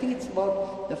 I think it's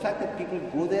about the fact that people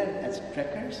go there as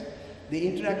trekkers, they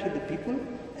interact with the people,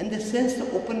 and they sense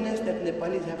the openness that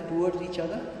Nepalis have towards each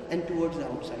other and towards the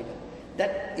outsider.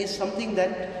 That is something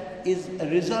that is a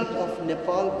result of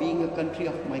Nepal being a country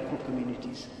of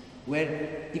micro-communities,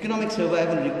 where economic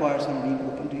survival requires them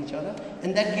being open to each other,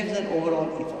 and that gives an overall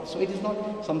ethos. So it is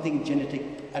not something genetic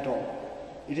at all.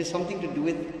 It is something to do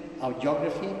with our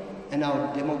geography and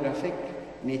our demographic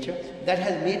nature that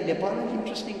has made Nepal an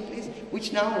interesting place,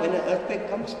 which now when an earthquake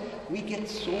comes, we get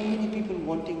so many people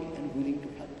wanting and willing to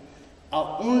help.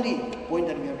 Our only point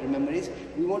that we have to remember is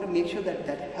we want to make sure that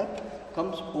that help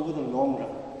comes over the long run.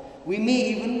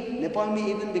 Nepal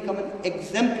may even become an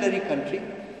exemplary country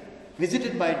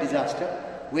visited by a disaster,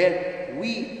 where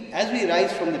as we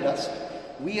rise from the dust,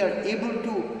 we are able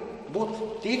to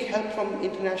both take help from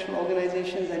international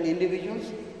organizations and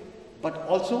individuals, but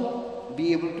also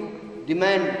be able to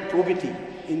demand probity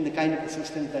in the kind of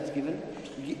assistance that's given,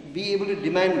 be able to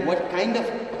demand what kind of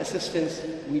assistance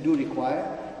we do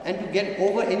require, and to get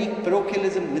over any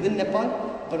parochialism within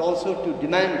Nepal, but also to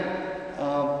demand,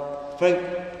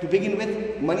 to begin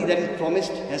with, money that is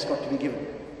promised has got to be given.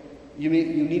 You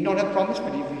need not have promised,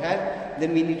 but if you have,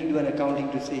 then we need to do an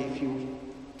accounting to say if you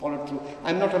followed through.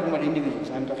 I'm not talking about individuals,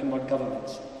 I'm talking about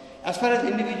governments. As far as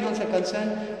individuals are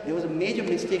concerned, there was a major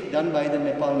mistake done by the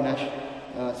Nepal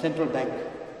Central Bank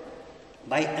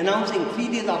by announcing 3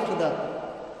 days after the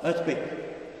earthquake,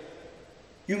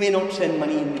 you may not send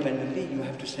money independently, you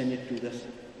have to send it to the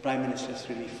Prime Minister's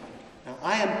Relief Fund. Now,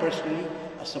 I am personally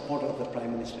a supporter of the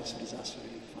Prime Minister's Disaster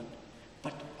Relief Fund,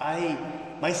 but I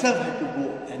myself had to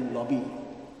go and lobby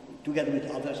together with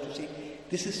others to say,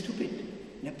 this is stupid.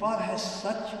 Nepal has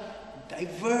such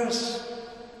diverse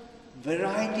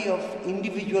variety of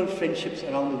individual friendships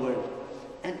around the world.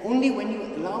 And only when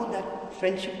you allow that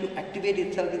friendship to activate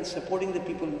itself in supporting the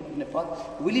people of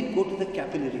Nepal, will it go to the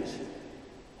capillaries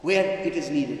where it is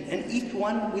needed. And each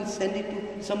one will send it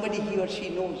to somebody he or she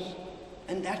knows.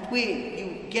 And that way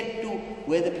you get to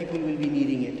where the people will be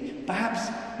needing it. Perhaps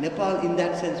Nepal in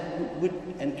that sense would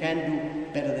and can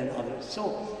do better than others.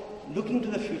 So looking to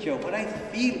the future, what I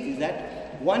feel is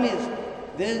that One is,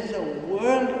 there is a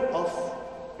world of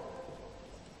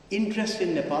interest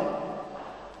in Nepal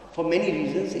for many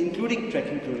reasons, including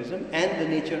trekking tourism and the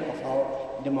nature of our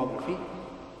demography.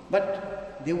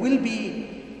 But there will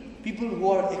be people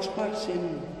who are experts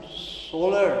in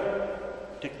solar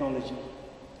technology,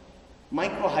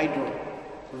 microhydro,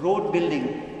 road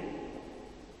building,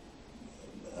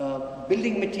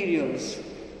 building materials,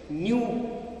 new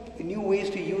ways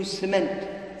to use cement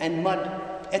and mud,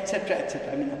 etc.,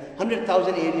 etc. I mean,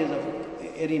 100,000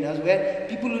 arenas where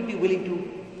people will be willing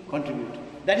to contribute.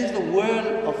 That is the world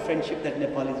of friendship that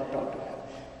Nepal is proud to have.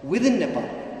 Within Nepal,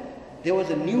 there was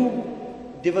a new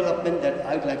development that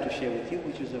I would like to share with you,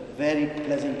 which was a very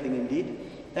pleasant thing indeed,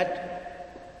 that,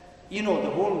 the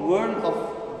whole world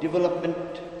of development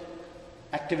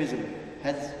activism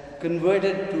has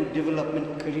converted to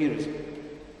development careerism.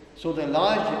 So the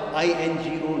large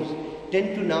INGOs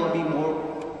tend to now be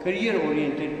more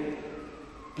career-oriented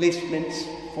placements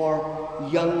for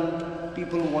young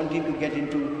people wanting to get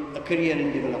into a career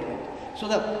in development. So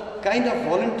the kind of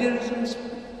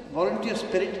volunteer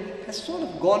spirit has sort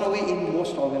of gone away in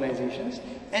most organizations,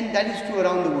 and that is true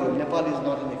around the world. Nepal is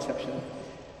not an exception.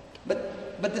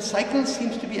 But the cycle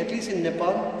seems to be, at least in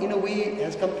Nepal, in a way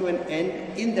has come to an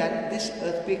end, in that this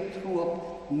earthquake threw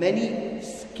up many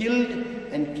skilled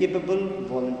and capable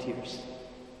volunteers.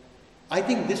 I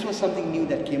think this was something new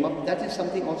that came up. That is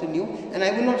something also new, and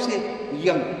I will not say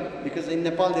young, because in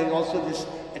Nepal there is also this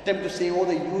attempt to say, oh,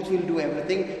 the youth will do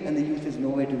everything, and the youth is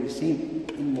nowhere to be seen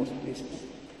in most places,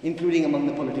 including among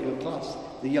the political class,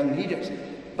 the young leaders.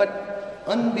 But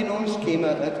unbeknownst came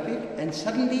an earthquake, and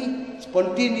suddenly,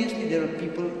 spontaneously, there are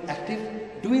people active,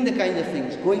 doing the kinds of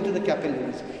things, going to the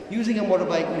capillaries, using a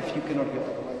motorbike if you cannot go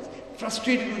otherwise,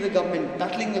 frustrated with the government,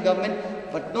 battling the government,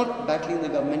 but not battling the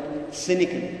government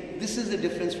cynically. This is the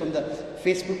difference from the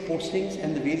Facebook postings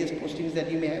and the various postings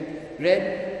that you may have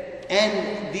read,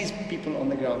 and these people on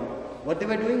the ground. What they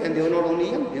were doing, and they were not only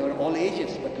young, they were all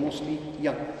ages, but mostly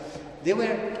young. They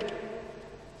were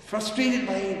frustrated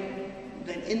by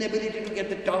the inability to get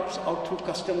the tarps out through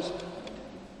customs,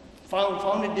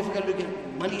 found it difficult to get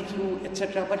money through,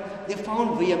 etc. But they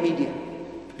found via media,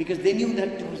 because they knew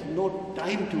that there was no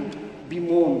time to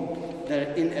bemoan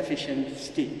the inefficient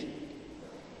state.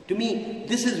 To me,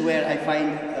 this is where I find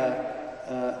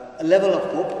a level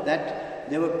of hope, that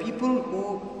there were people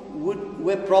who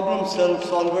were problem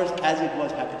solvers as it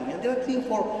was happening. And there were 3 or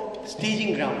 4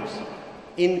 staging grounds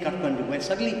in Kathmandu where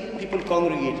suddenly people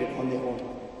congregated on their own.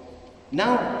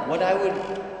 Now, what I would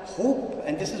hope,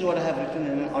 and this is what I have written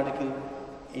in an article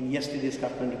in yesterday's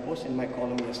Kathmandu Post, in my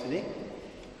column yesterday,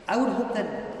 I would hope that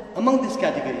among this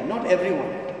category, not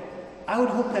everyone, I would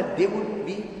hope that they would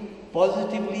be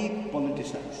positively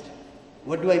politicized.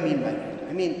 What do I mean by that?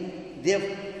 I mean,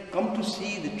 they've come to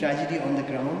see the tragedy on the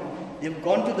ground, they've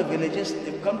gone to the villages,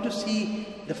 they've come to see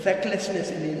the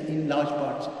fecklessness in large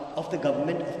parts of the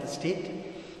government, of the state.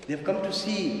 They've come to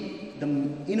see,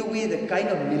 in a way, the kind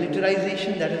of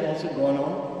militarization that has also gone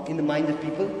on in the minds of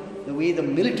people, the way the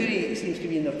military seems to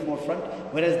be in the forefront,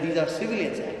 whereas these are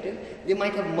civilians active. They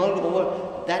might have mulled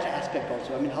over that aspect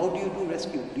also. I mean, how do you do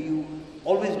rescue? Do you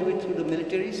always do it through the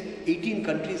militaries? 18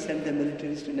 countries sent their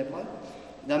militaries to Nepal.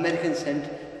 The Americans sent,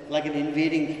 like an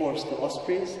invading force, the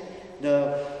Ospreys.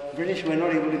 The British were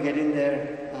not able to get in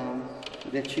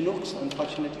their Chinooks,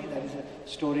 unfortunately. That is a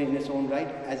story in its own right,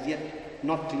 as yet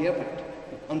not clear, but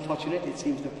unfortunate. It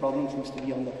seems the problem seems to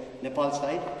be on the Nepal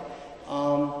side.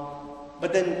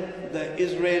 But then the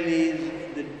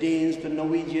Israelis, the Danes, the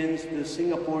Norwegians, the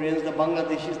Singaporeans, the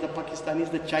Bangladeshis, the Pakistanis,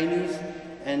 the Chinese,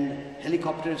 and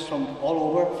helicopters from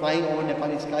all over, flying over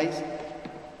Nepali skies.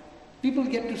 People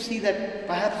get to see that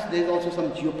perhaps there's also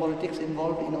some geopolitics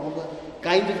involved in all the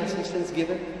kinds of assistance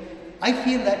given. I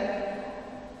feel that,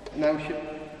 and I should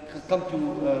come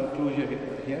to closure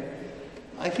here,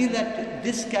 I feel that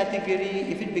this category,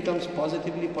 if it becomes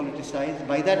positively politicized,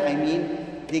 by that I mean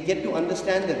they get to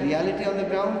understand the reality on the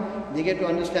ground, they get to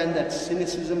understand that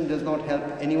cynicism does not help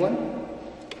anyone,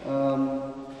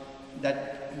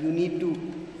 that you need to,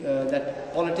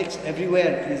 that politics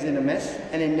everywhere is in a mess,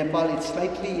 and in Nepal it's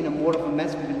slightly in a more of a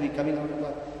mess because we're coming out of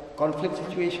a conflict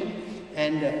situation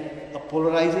and a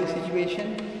polarizing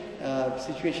situation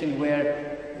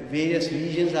but various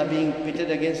regions are being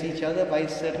pitted against each other by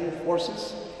certain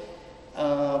forces,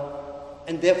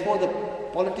 and therefore the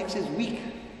politics is weak.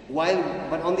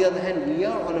 But on the other hand, we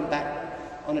are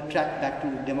on a track back to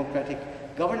democratic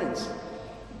governance.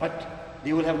 But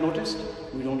they will have noticed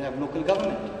we don't have local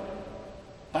government.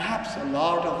 Perhaps a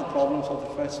lot of the problems of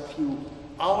the first few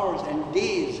hours and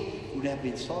days would have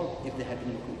been solved if they had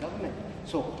been local government.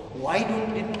 So why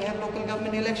didn't we have local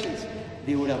government elections?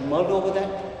 They would have mulled over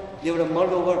that. They would have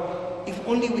mulled over, if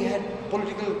only we had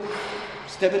political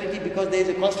stability because there is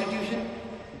a constitution,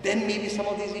 then maybe some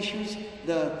of these issues,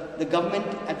 the government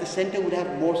at the center would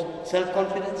have more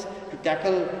self-confidence to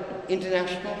tackle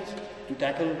internationals, to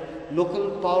tackle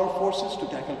local power forces, to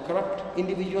tackle corrupt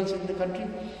individuals in the country.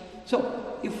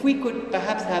 So if we could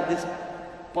perhaps have this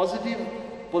positive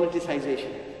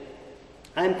politicization,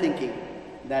 I'm thinking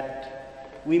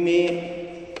that we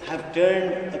may have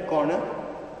turned a corner,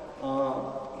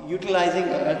 utilizing an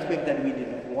earthquake that we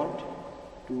did not want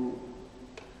to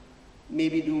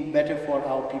maybe do better for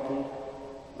our people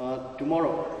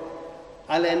tomorrow.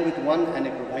 I'll end with one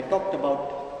anecdote. I talked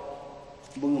about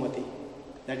Bungumati,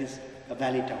 that is a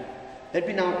valley town. Let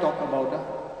me now talk about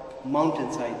a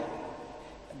mountainside.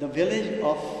 The village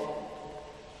of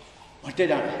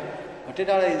Bhattedana.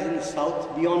 Bhattedana is in the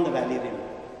south beyond the valley rim,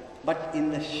 but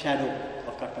in the shadow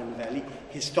of Kathmandu Valley,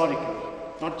 historically,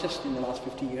 not just in the last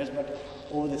 50 years, but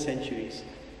over the centuries.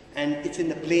 And it's in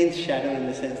the plains shadow in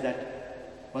the sense that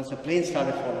once the planes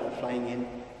started flying in,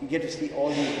 you get to see all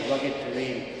these rugged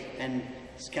terrain and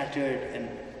scattered and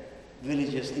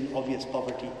villages in obvious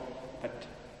poverty, but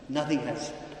nothing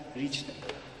has reached them.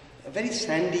 A very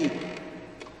sandy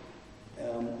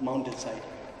mountainside,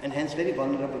 and hence very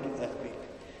vulnerable to earthquake.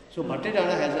 So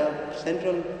Bhattedana has a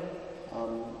central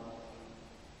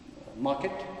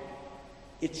market.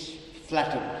 It's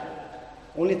flattened.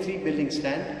 Only 3 buildings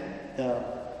stand. The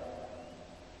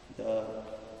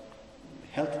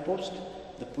health post,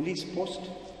 the police post,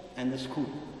 and the school,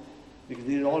 because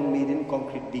they're all made in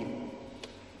concrete beam.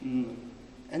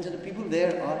 And so the people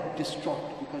there are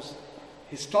distraught because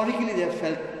historically they have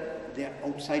felt they are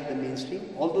outside the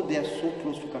mainstream, although they are so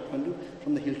close to Kathmandu.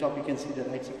 From the hilltop you can see the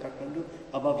lights of Kathmandu.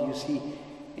 Above you see,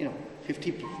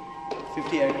 50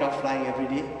 aircraft flying every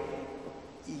day.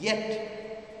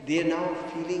 Yet they are now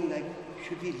feeling like,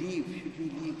 should we leave? Should we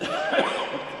leave?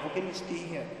 How can we stay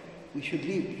here? We should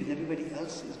leave because everybody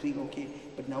else is doing okay,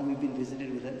 but now we've been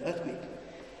visited with an earthquake.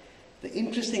 The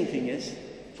interesting thing is,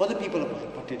 for the people of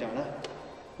Bhattedana,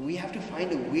 we have to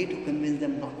find a way to convince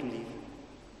them not to leave.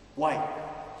 Why?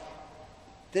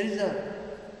 There is a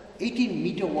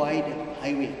 18-meter wide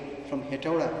highway from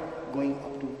Hetauda going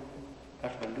up to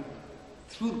Kathmandu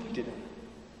through Bhattedana.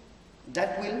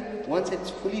 That will, once it's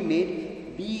fully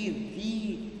made,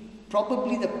 be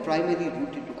probably the primary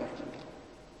route into Kathmandu.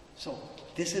 So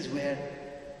this is where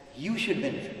you should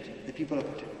benefit, the people of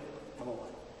Bhattedana, number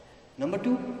one. Number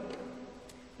two,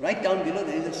 right down below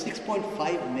there is a 6.5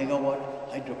 megawatt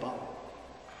hydropower,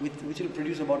 which will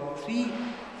produce about 3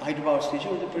 hydropower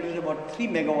stations, which will produce about 3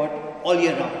 megawatt all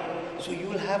year round. So you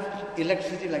will have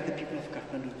electricity like the people of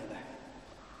Kathmandu never had.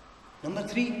 Number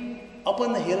three, up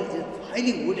on the hill, a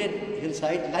highly wooded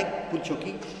hillside like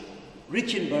Pulchoki,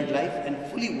 rich in bird life and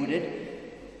fully wooded.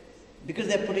 Because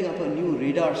they're putting up a new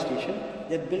radar station,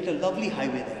 they've built a lovely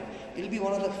highway there. It'll be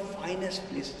one of the finest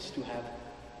places to have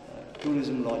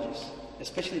tourism lodges,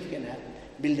 especially if you can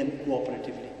build them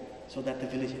cooperatively, so that the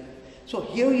village. So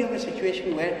here you have a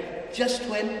situation where just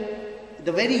when,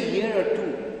 the very year or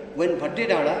two, when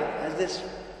Bhattedana, as this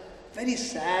very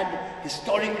sad,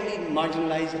 historically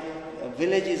marginalized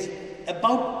village is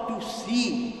about to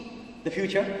see the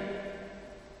future,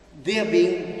 they are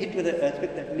being hit with an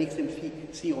earthquake that makes them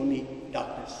see only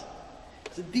darkness.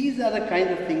 So these are the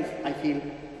kinds of things I feel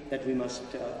that we must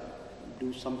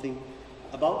do something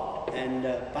about, and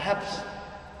perhaps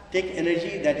take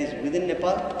energy that is within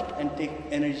Nepal and take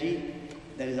energy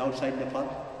that is outside Nepal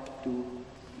to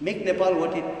make Nepal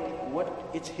what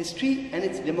its history and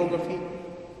its demography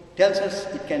tells us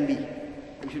it can be.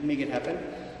 We should make it happen.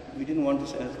 We didn't want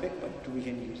this earthquake, but we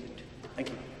can use it. Thank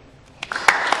you.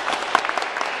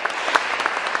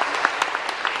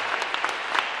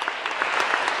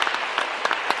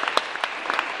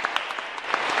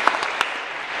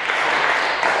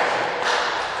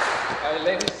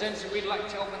 Ladies and gents, we'd like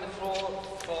to open the floor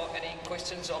for any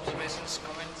questions, observations,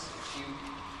 comments, if you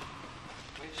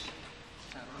wish.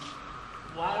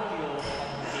 While you're on the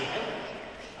heritage,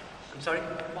 I'm sorry?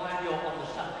 while you're on the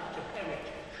subject of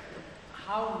heritage,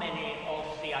 how many of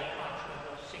the, I can't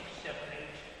remember, 6, 7,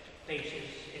 8 places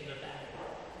in the valley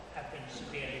have been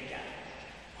severely damaged?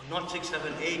 Not 6,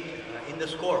 7, 8, in the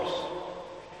scores.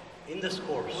 In the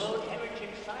scores. World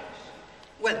Heritage Sites?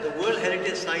 Well, the World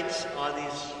Heritage Sites are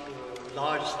these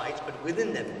large sites, but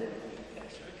within them,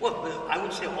 well, I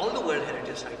would say all the World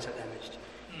Heritage Sites are damaged.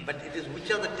 But it is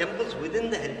which are the temples within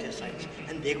the heritage sites,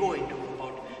 and they go into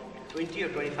about 20 or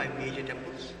 25 major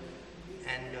temples.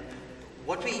 And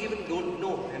what we even don't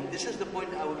know, and this is the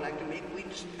point I would like to make, we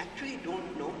actually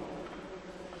don't know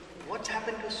what's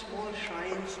happened to small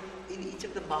shrines in each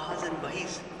of the bahas and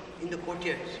bahis in the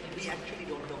courtyards. We actually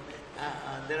don't know.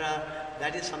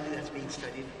 That is something that's being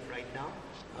studied right now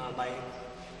by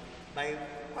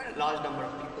quite a large number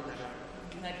of people that are.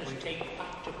 Can I just take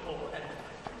back to Paul and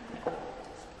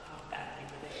how badly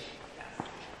were they?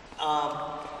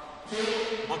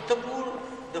 Bhaktapur,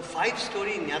 the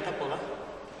 5-story Nyatapola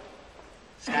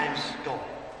stands tall.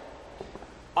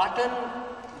 Patan,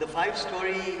 the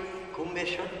 5-story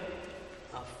Kumbheshwar,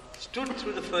 stood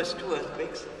through the first 2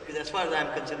 earthquakes, because as far as I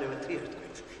am concerned, there were 3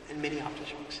 earthquakes and many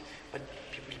aftershocks. But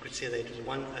people could say that it was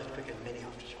 1 earthquake and many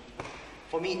aftershocks.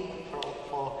 For me,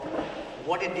 for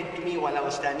what it did to me while I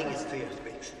was standing, it's 3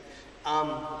 earthquakes.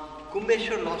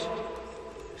 Kumbheshwar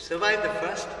survived the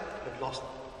first, but lost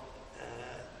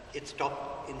its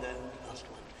top in the last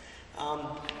one.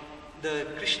 The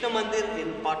Krishna Mandir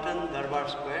in Patan Darbar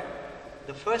Square,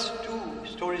 the first 2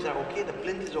 stories are okay, the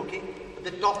plinth is okay, but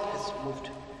the top has moved.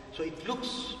 So it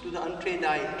looks, to the untrained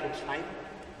eye, it looks fine,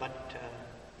 but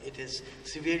it is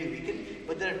severely weakened.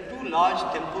 But there are 2 large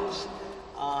temples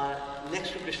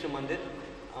next to Krishna Mandir,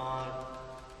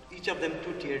 each of them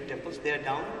 2-tiered temples. They are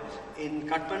down. In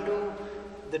Kathmandu,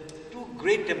 the 2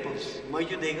 great temples,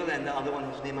 Mayudegal and the other one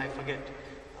whose name I forget,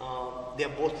 they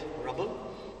are both rubble.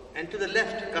 And to the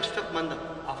left, Kashtap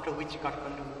after which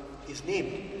Kathmandu is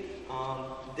named,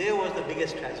 there was the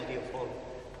biggest tragedy of all,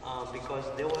 because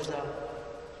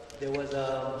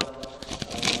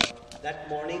that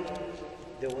morning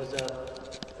there was a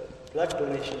blood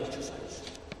donation exercise,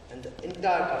 and the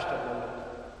entire Kashtap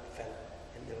fell,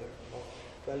 and there were about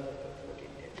 12 or 14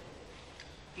 dead.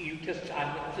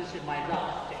 This is my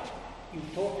last thing. You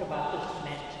talked about the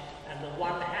cement and the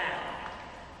one hand.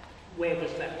 Where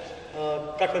was that?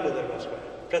 Kathmandu Darbar Square,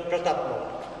 Pratap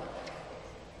Mall.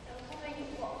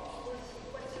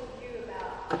 What's your view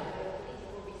about the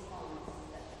political response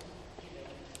that's been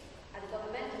given at the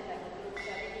governmental level, but also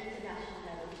at the international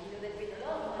level? You know, there's been a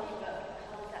lot of money, but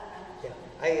how does that manage? Yeah,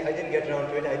 I didn't get around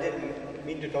to it. I didn't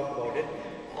mean to talk about it.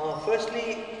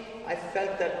 Firstly, I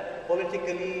felt that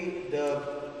politically, the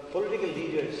political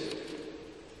leaders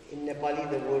in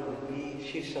Nepali, the word would be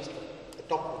Shir Shastra, the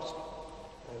topmost.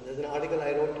 There's an article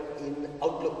I wrote in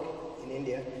Outlook in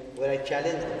India where I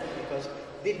challenged them because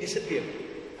they disappeared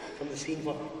from the scene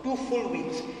for 2 full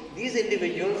weeks. These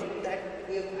individuals that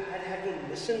we had to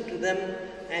listen to them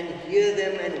and hear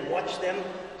them and watch them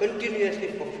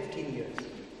continuously for 15 years.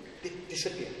 They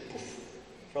disappeared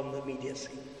from the media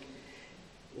scene.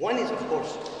 One is, of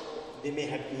course, they may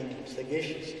have been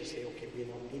sagacious to say, okay, we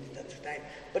don't need it at the time.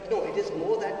 But no, it is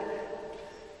more that,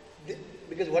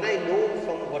 because what I know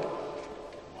from what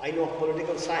I know of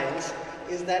political science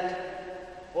is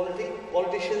that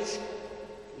politicians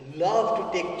love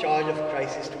to take charge of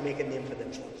crisis to make a name for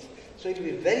themselves. So it will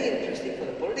be very interesting for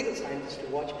the political scientists to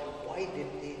watch why did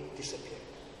they disappear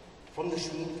from the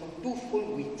scene for 2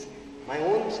 full weeks. My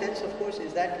own sense, of course,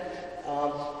 is that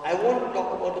I won't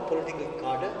talk about the political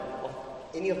cadre of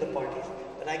any of the parties,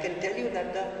 but I can tell you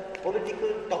that the political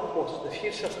topmost, the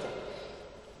Shir Shastra,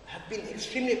 have been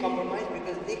extremely compromised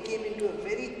because they came into a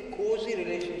very cozy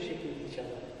relationship with each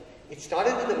other. It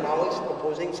started with the Maoists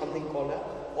proposing something called a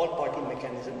all-party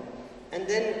mechanism, and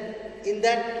then in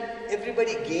that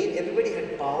everybody gained, everybody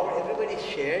had power, everybody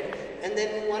shared, and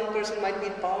then one person might be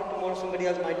in power, tomorrow somebody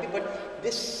else might be, but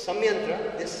this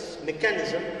samyantra, this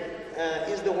mechanism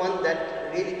is the one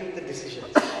that really took the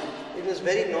decisions. It was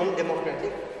very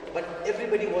non-democratic, but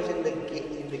everybody was in the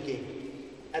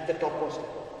game at the topmost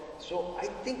level. So I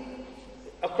think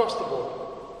across the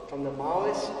board, from the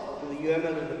Maoists to the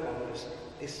UML to the Congress,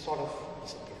 this sort of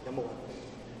disappeared, number 1.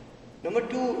 Number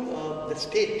 2, the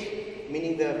state,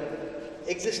 meaning the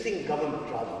existing government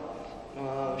rather,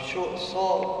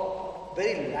 saw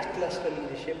very lackluster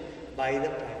leadership by the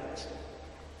Prime Minister.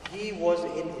 He was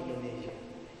in Indonesia.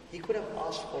 He could have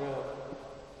asked for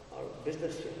a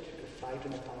business jet to fly to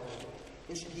Nepal.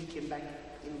 Instead, he came back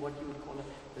in what you would call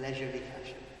a leisurely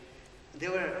fashion.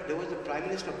 There was the Prime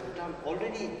Minister of Bhutan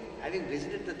already having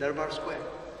visited the Darbar Square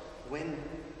when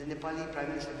the Nepali Prime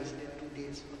Minister visited 2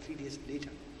 days or 3 days later.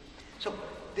 So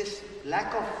this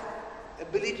lack of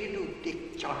ability to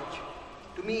take charge,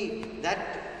 to me,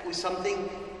 that was something,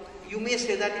 you may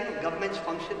say that governments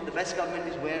function, the best government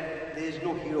is where there is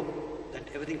no hero, that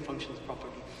everything functions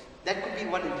properly. That could be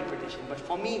one interpretation, but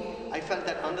for me, I felt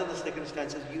that under the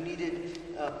circumstances, you needed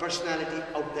personality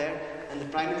out there, and the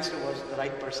Prime Minister was the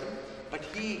right person. But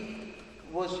he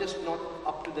was just not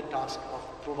up to the task of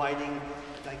providing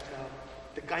like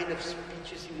the kind of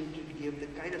speeches you needed to give,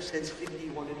 the kind of sensitivity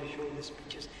you wanted to show in the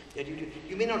speeches that you do.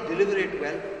 You may not deliver it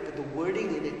well, but the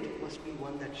wording in it must be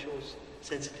one that shows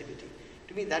sensitivity.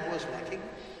 To me, that was lacking.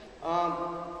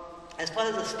 As far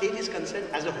as the state is concerned,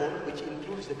 as a whole, which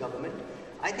includes the government,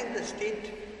 I think the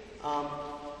state,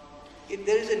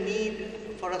 there is a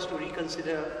need for us to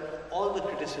reconsider all the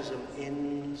criticism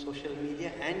in social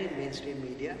media and in mainstream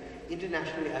media,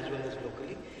 internationally as well as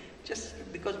locally, just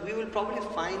because we will probably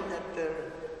find that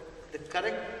the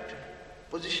correct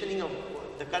positioning of,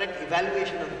 the correct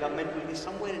evaluation of the government will be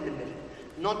somewhere in the middle,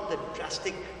 not the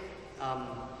drastic,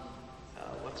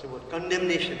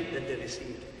 condemnation that they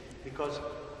received, because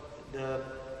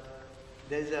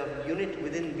there's a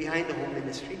unit behind the Home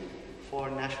Ministry for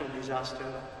National Disaster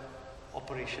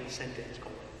Operations Centre, it's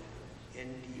called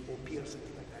NDOP or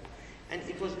something like that. And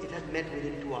it had met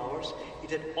within 2 hours.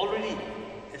 It had already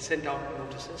sent out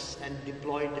notices and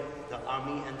deployed the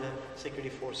army and the security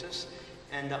forces.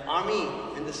 And the army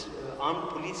and the armed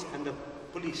police and the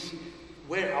police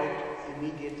were out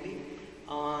immediately.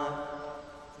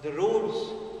 The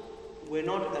roads were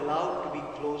not allowed to be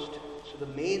closed, so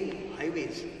the main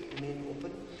highways remained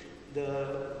open.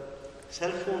 The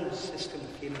cell phone system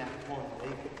came back on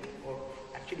very quickly, or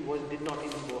actually did not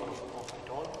even go off at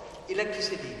all.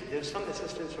 Electricity, there was some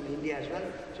assistance from India as well,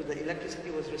 so the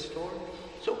electricity was restored.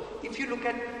 So if you look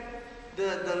at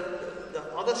the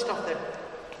other stuff that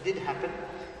did happen,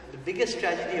 the biggest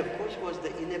tragedy, of course, was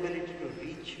the inability to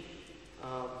reach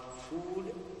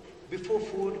food. Before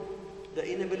food, the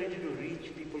inability to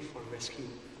reach people for rescue,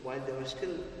 while there were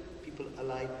still people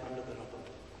alive under the rubble.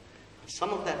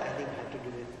 Some of that, I think, had to do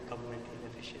with government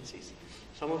inefficiencies.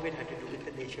 Some of it had to do with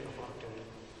the nature of our terrain.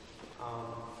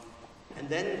 And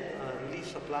then relief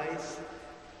supplies.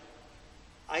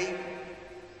 I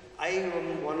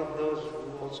am one of those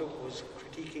who also was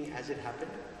critiquing as it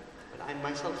happened, but I'm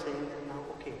myself saying that now,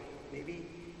 okay, maybe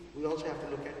we also have to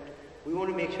look at, we want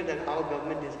to make sure that our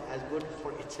government is as good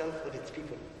for itself, for its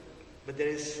people. But there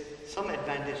is some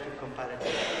advantage to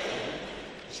comparative.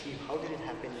 See, how did it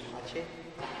happen in Aceh?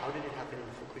 How did it happen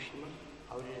in Fukushima?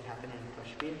 How did it happen in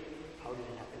Kashmir? How did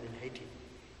it happen in Haiti?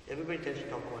 Everybody tends to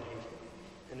talk about Haiti.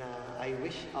 And I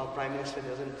wish our Prime Minister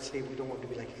doesn't say we don't want to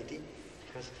be like Haiti,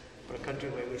 because for a country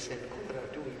where we send cholera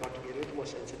to, we got to be a little more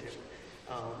sensitive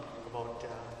about,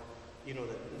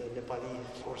 the Nepali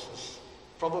forces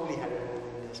probably had a role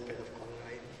in the spread of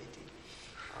cholera in Haiti,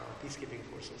 peacekeeping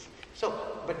forces. So,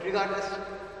 but regardless,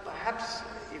 perhaps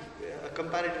if a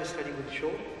comparative study would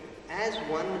show, as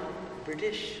one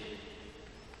British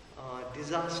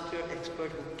disaster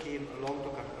expert who came along to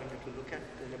Kathmandu to look at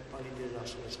the Nepali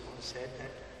disaster response said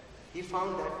that he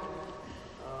found that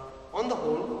on the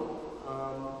whole,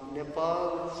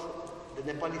 the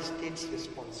Nepali state's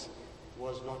response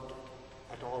was not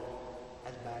at all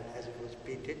as bad as it was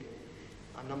painted.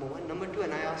 Number one. Number two,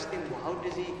 and I asked him,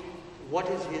 what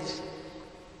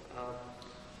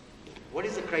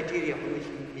is the criteria on which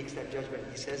he makes that judgment?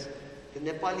 He says, the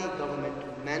Nepali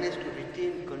government managed to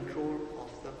retain control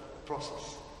of the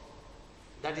process.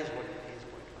 That is what his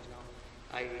point was now.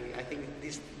 I think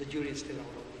the jury is still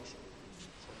out on this.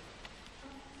 So,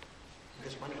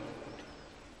 there's money.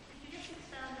 Could you just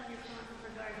expand on your point with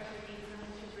regard to the Prime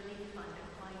Minister's Relief Fund and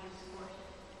why you support it?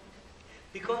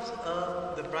 Because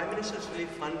the Prime Minister's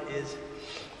Relief Fund is,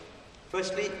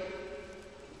 firstly,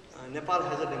 Nepal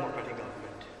has a democratic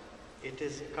government. It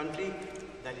is a country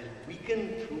that is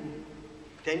weakened through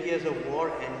 10 years of war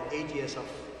and 8 years of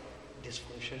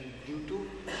dysfunction due to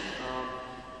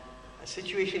a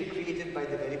situation created by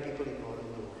the very people involved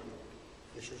in the war.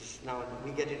 This is now,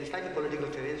 we get into slightly political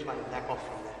terrain, so I'll back off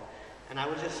from that. And I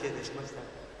will just say this much, that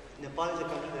Nepal is a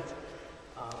country that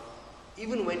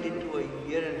even went into a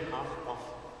year and a half of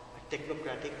a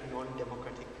technocratic,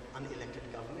 non-democratic,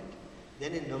 unelected government.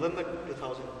 Then in November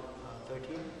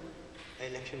 2013, an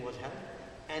election was held.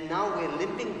 And now we're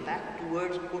limping back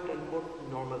towards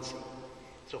quote-unquote normalcy.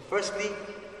 So firstly,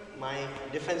 my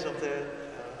defense of the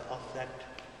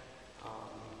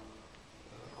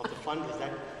fund is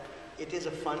that it is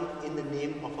a fund in the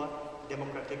name of a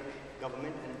democratic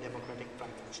government and a democratic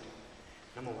prime minister.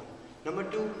 Number one. Number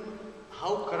two,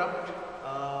 how corrupt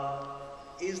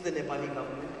is the Nepali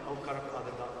government? How corrupt are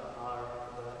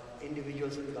the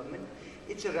individuals in the government?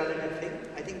 It's a relative thing.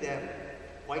 I think they are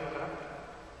quite corrupt.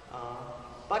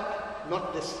 But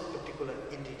not this particular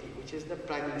entity, which is the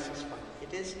Prime Minister's Fund.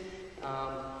 It is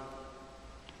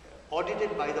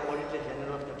audited by the Auditor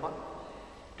General of Nepal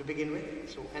to begin with.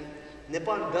 So, and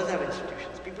Nepal does have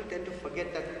institutions. People tend to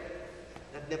forget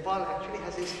that Nepal actually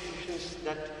has institutions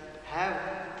that have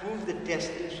proved the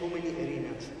test in so many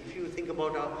arenas. If you think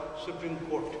about our Supreme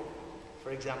Court,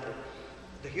 For example,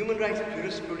 the human rights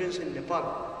jurisprudence in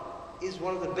Nepal is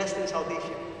one of the best in South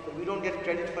Asia, but we don't get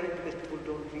credit for it because people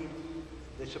don't read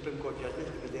the Supreme Court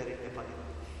judgments because they are in Nepali.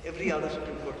 Every other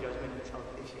Supreme Court judgment in South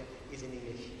Asia is in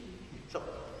English. So,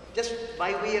 just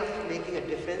by way of making a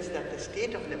difference that the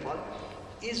state of Nepal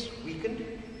is weakened,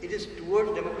 it is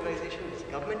towards democratization, this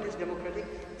government is democratic,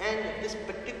 and this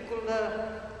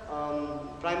particular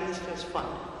Prime Minister's fund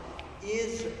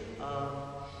is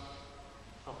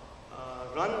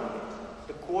run,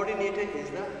 the coordinator is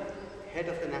the head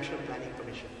of the National Planning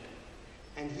Commission.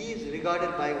 And he is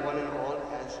regarded by one and all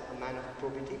as a man of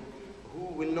probity who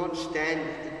will not stand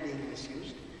it being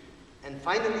misused. And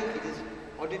finally, it is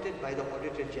audited by the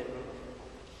Auditor General.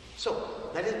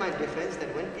 So, that is my defense,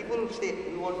 that when people say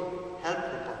we want to help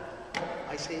Nepal,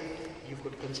 I say you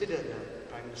could consider the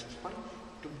Prime Minister's Fund.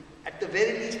 At the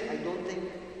very least, I don't think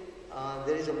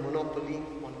there is a monopoly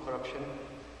on corruption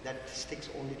that sticks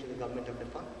only to the government of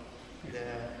Nepal.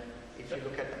 If you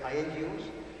look at the INGOs,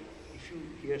 if you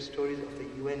hear stories of the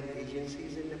UN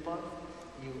agencies in Nepal,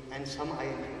 and some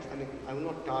INGOs, I mean, I will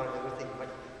not tar everything, but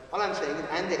all I'm saying is,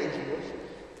 and the NGOs,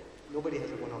 nobody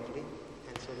has a monopoly,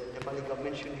 and so the Nepali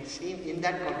government should be seen in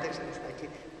that context in a slightly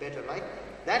better light.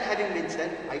 That having been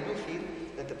said, I do feel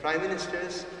that the Prime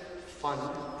Minister's fund,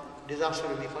 disaster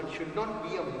relief fund, should not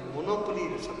be a monopoly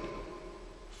receptacle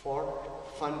for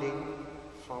funding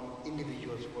from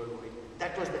individuals worldwide.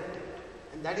 That was the intent,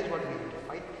 and that is what we had to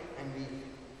fight, and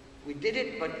we did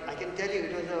it, but I can tell you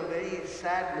it was a very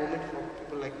sad moment for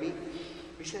people like me.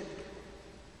 We said,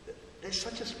 there's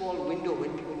such a small window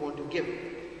when people want to give,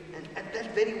 and at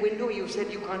that very window you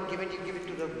said you can't give it, you give it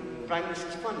to the Prime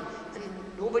Minister's Fund, and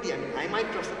nobody, I mean, I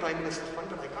might trust the Prime Minister's Fund,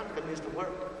 but I can't convince the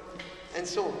world. And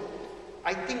so,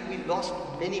 I think we lost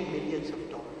many millions of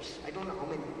dollars. I don't know how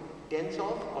many, tens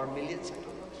of or millions, I don't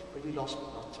know, but we lost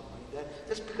lots of money there,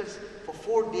 just because for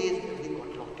 4 days everything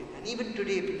got locked in, and even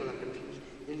today people are confused.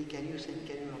 Really, can you send,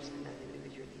 can you not send that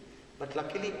individually? But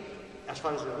luckily, as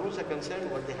far as the rules are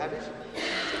concerned, what they have is,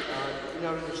 in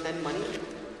order to send money,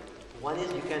 one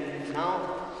is you can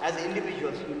now, as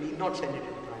individuals, you need not send it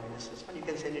to the Prime Minister's Fund, you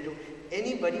can send it to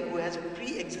anybody who has a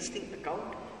pre-existing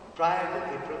account prior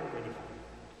to April 25.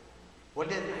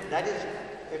 What is, that is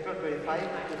April 25,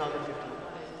 2015.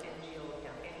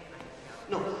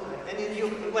 No, an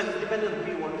NGO, well, it depends on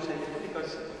who you want to send it to,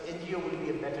 because NGO will be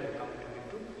a better account to give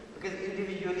to. Because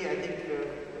individually, I think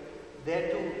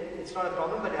there too, it's not a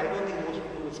problem, but I don't think most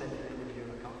people will send an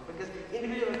individual account. Because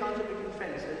individual accounts are between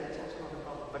friends, and that's also not a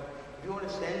problem. But if you want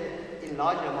to send in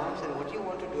large amounts, then what you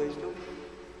want to do is to,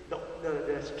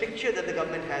 the stricture that the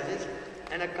government has is,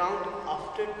 an account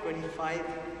after 25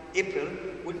 April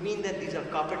would mean that these are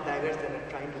carpetbaggers that are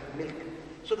trying to milk.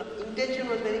 So the intention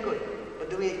was very good, but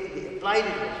the way they applied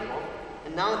it was wrong,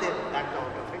 and now they've backed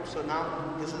out of it. So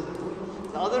now this is the rule.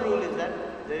 The other rule is that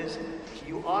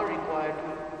you are required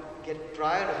to get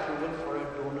prior approval for a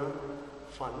donor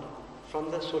fund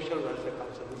from the Social Welfare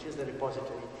Council, which is the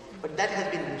repository. But that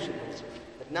has been loosened also.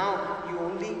 But now you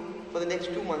only, for the next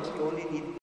 2 months, you only need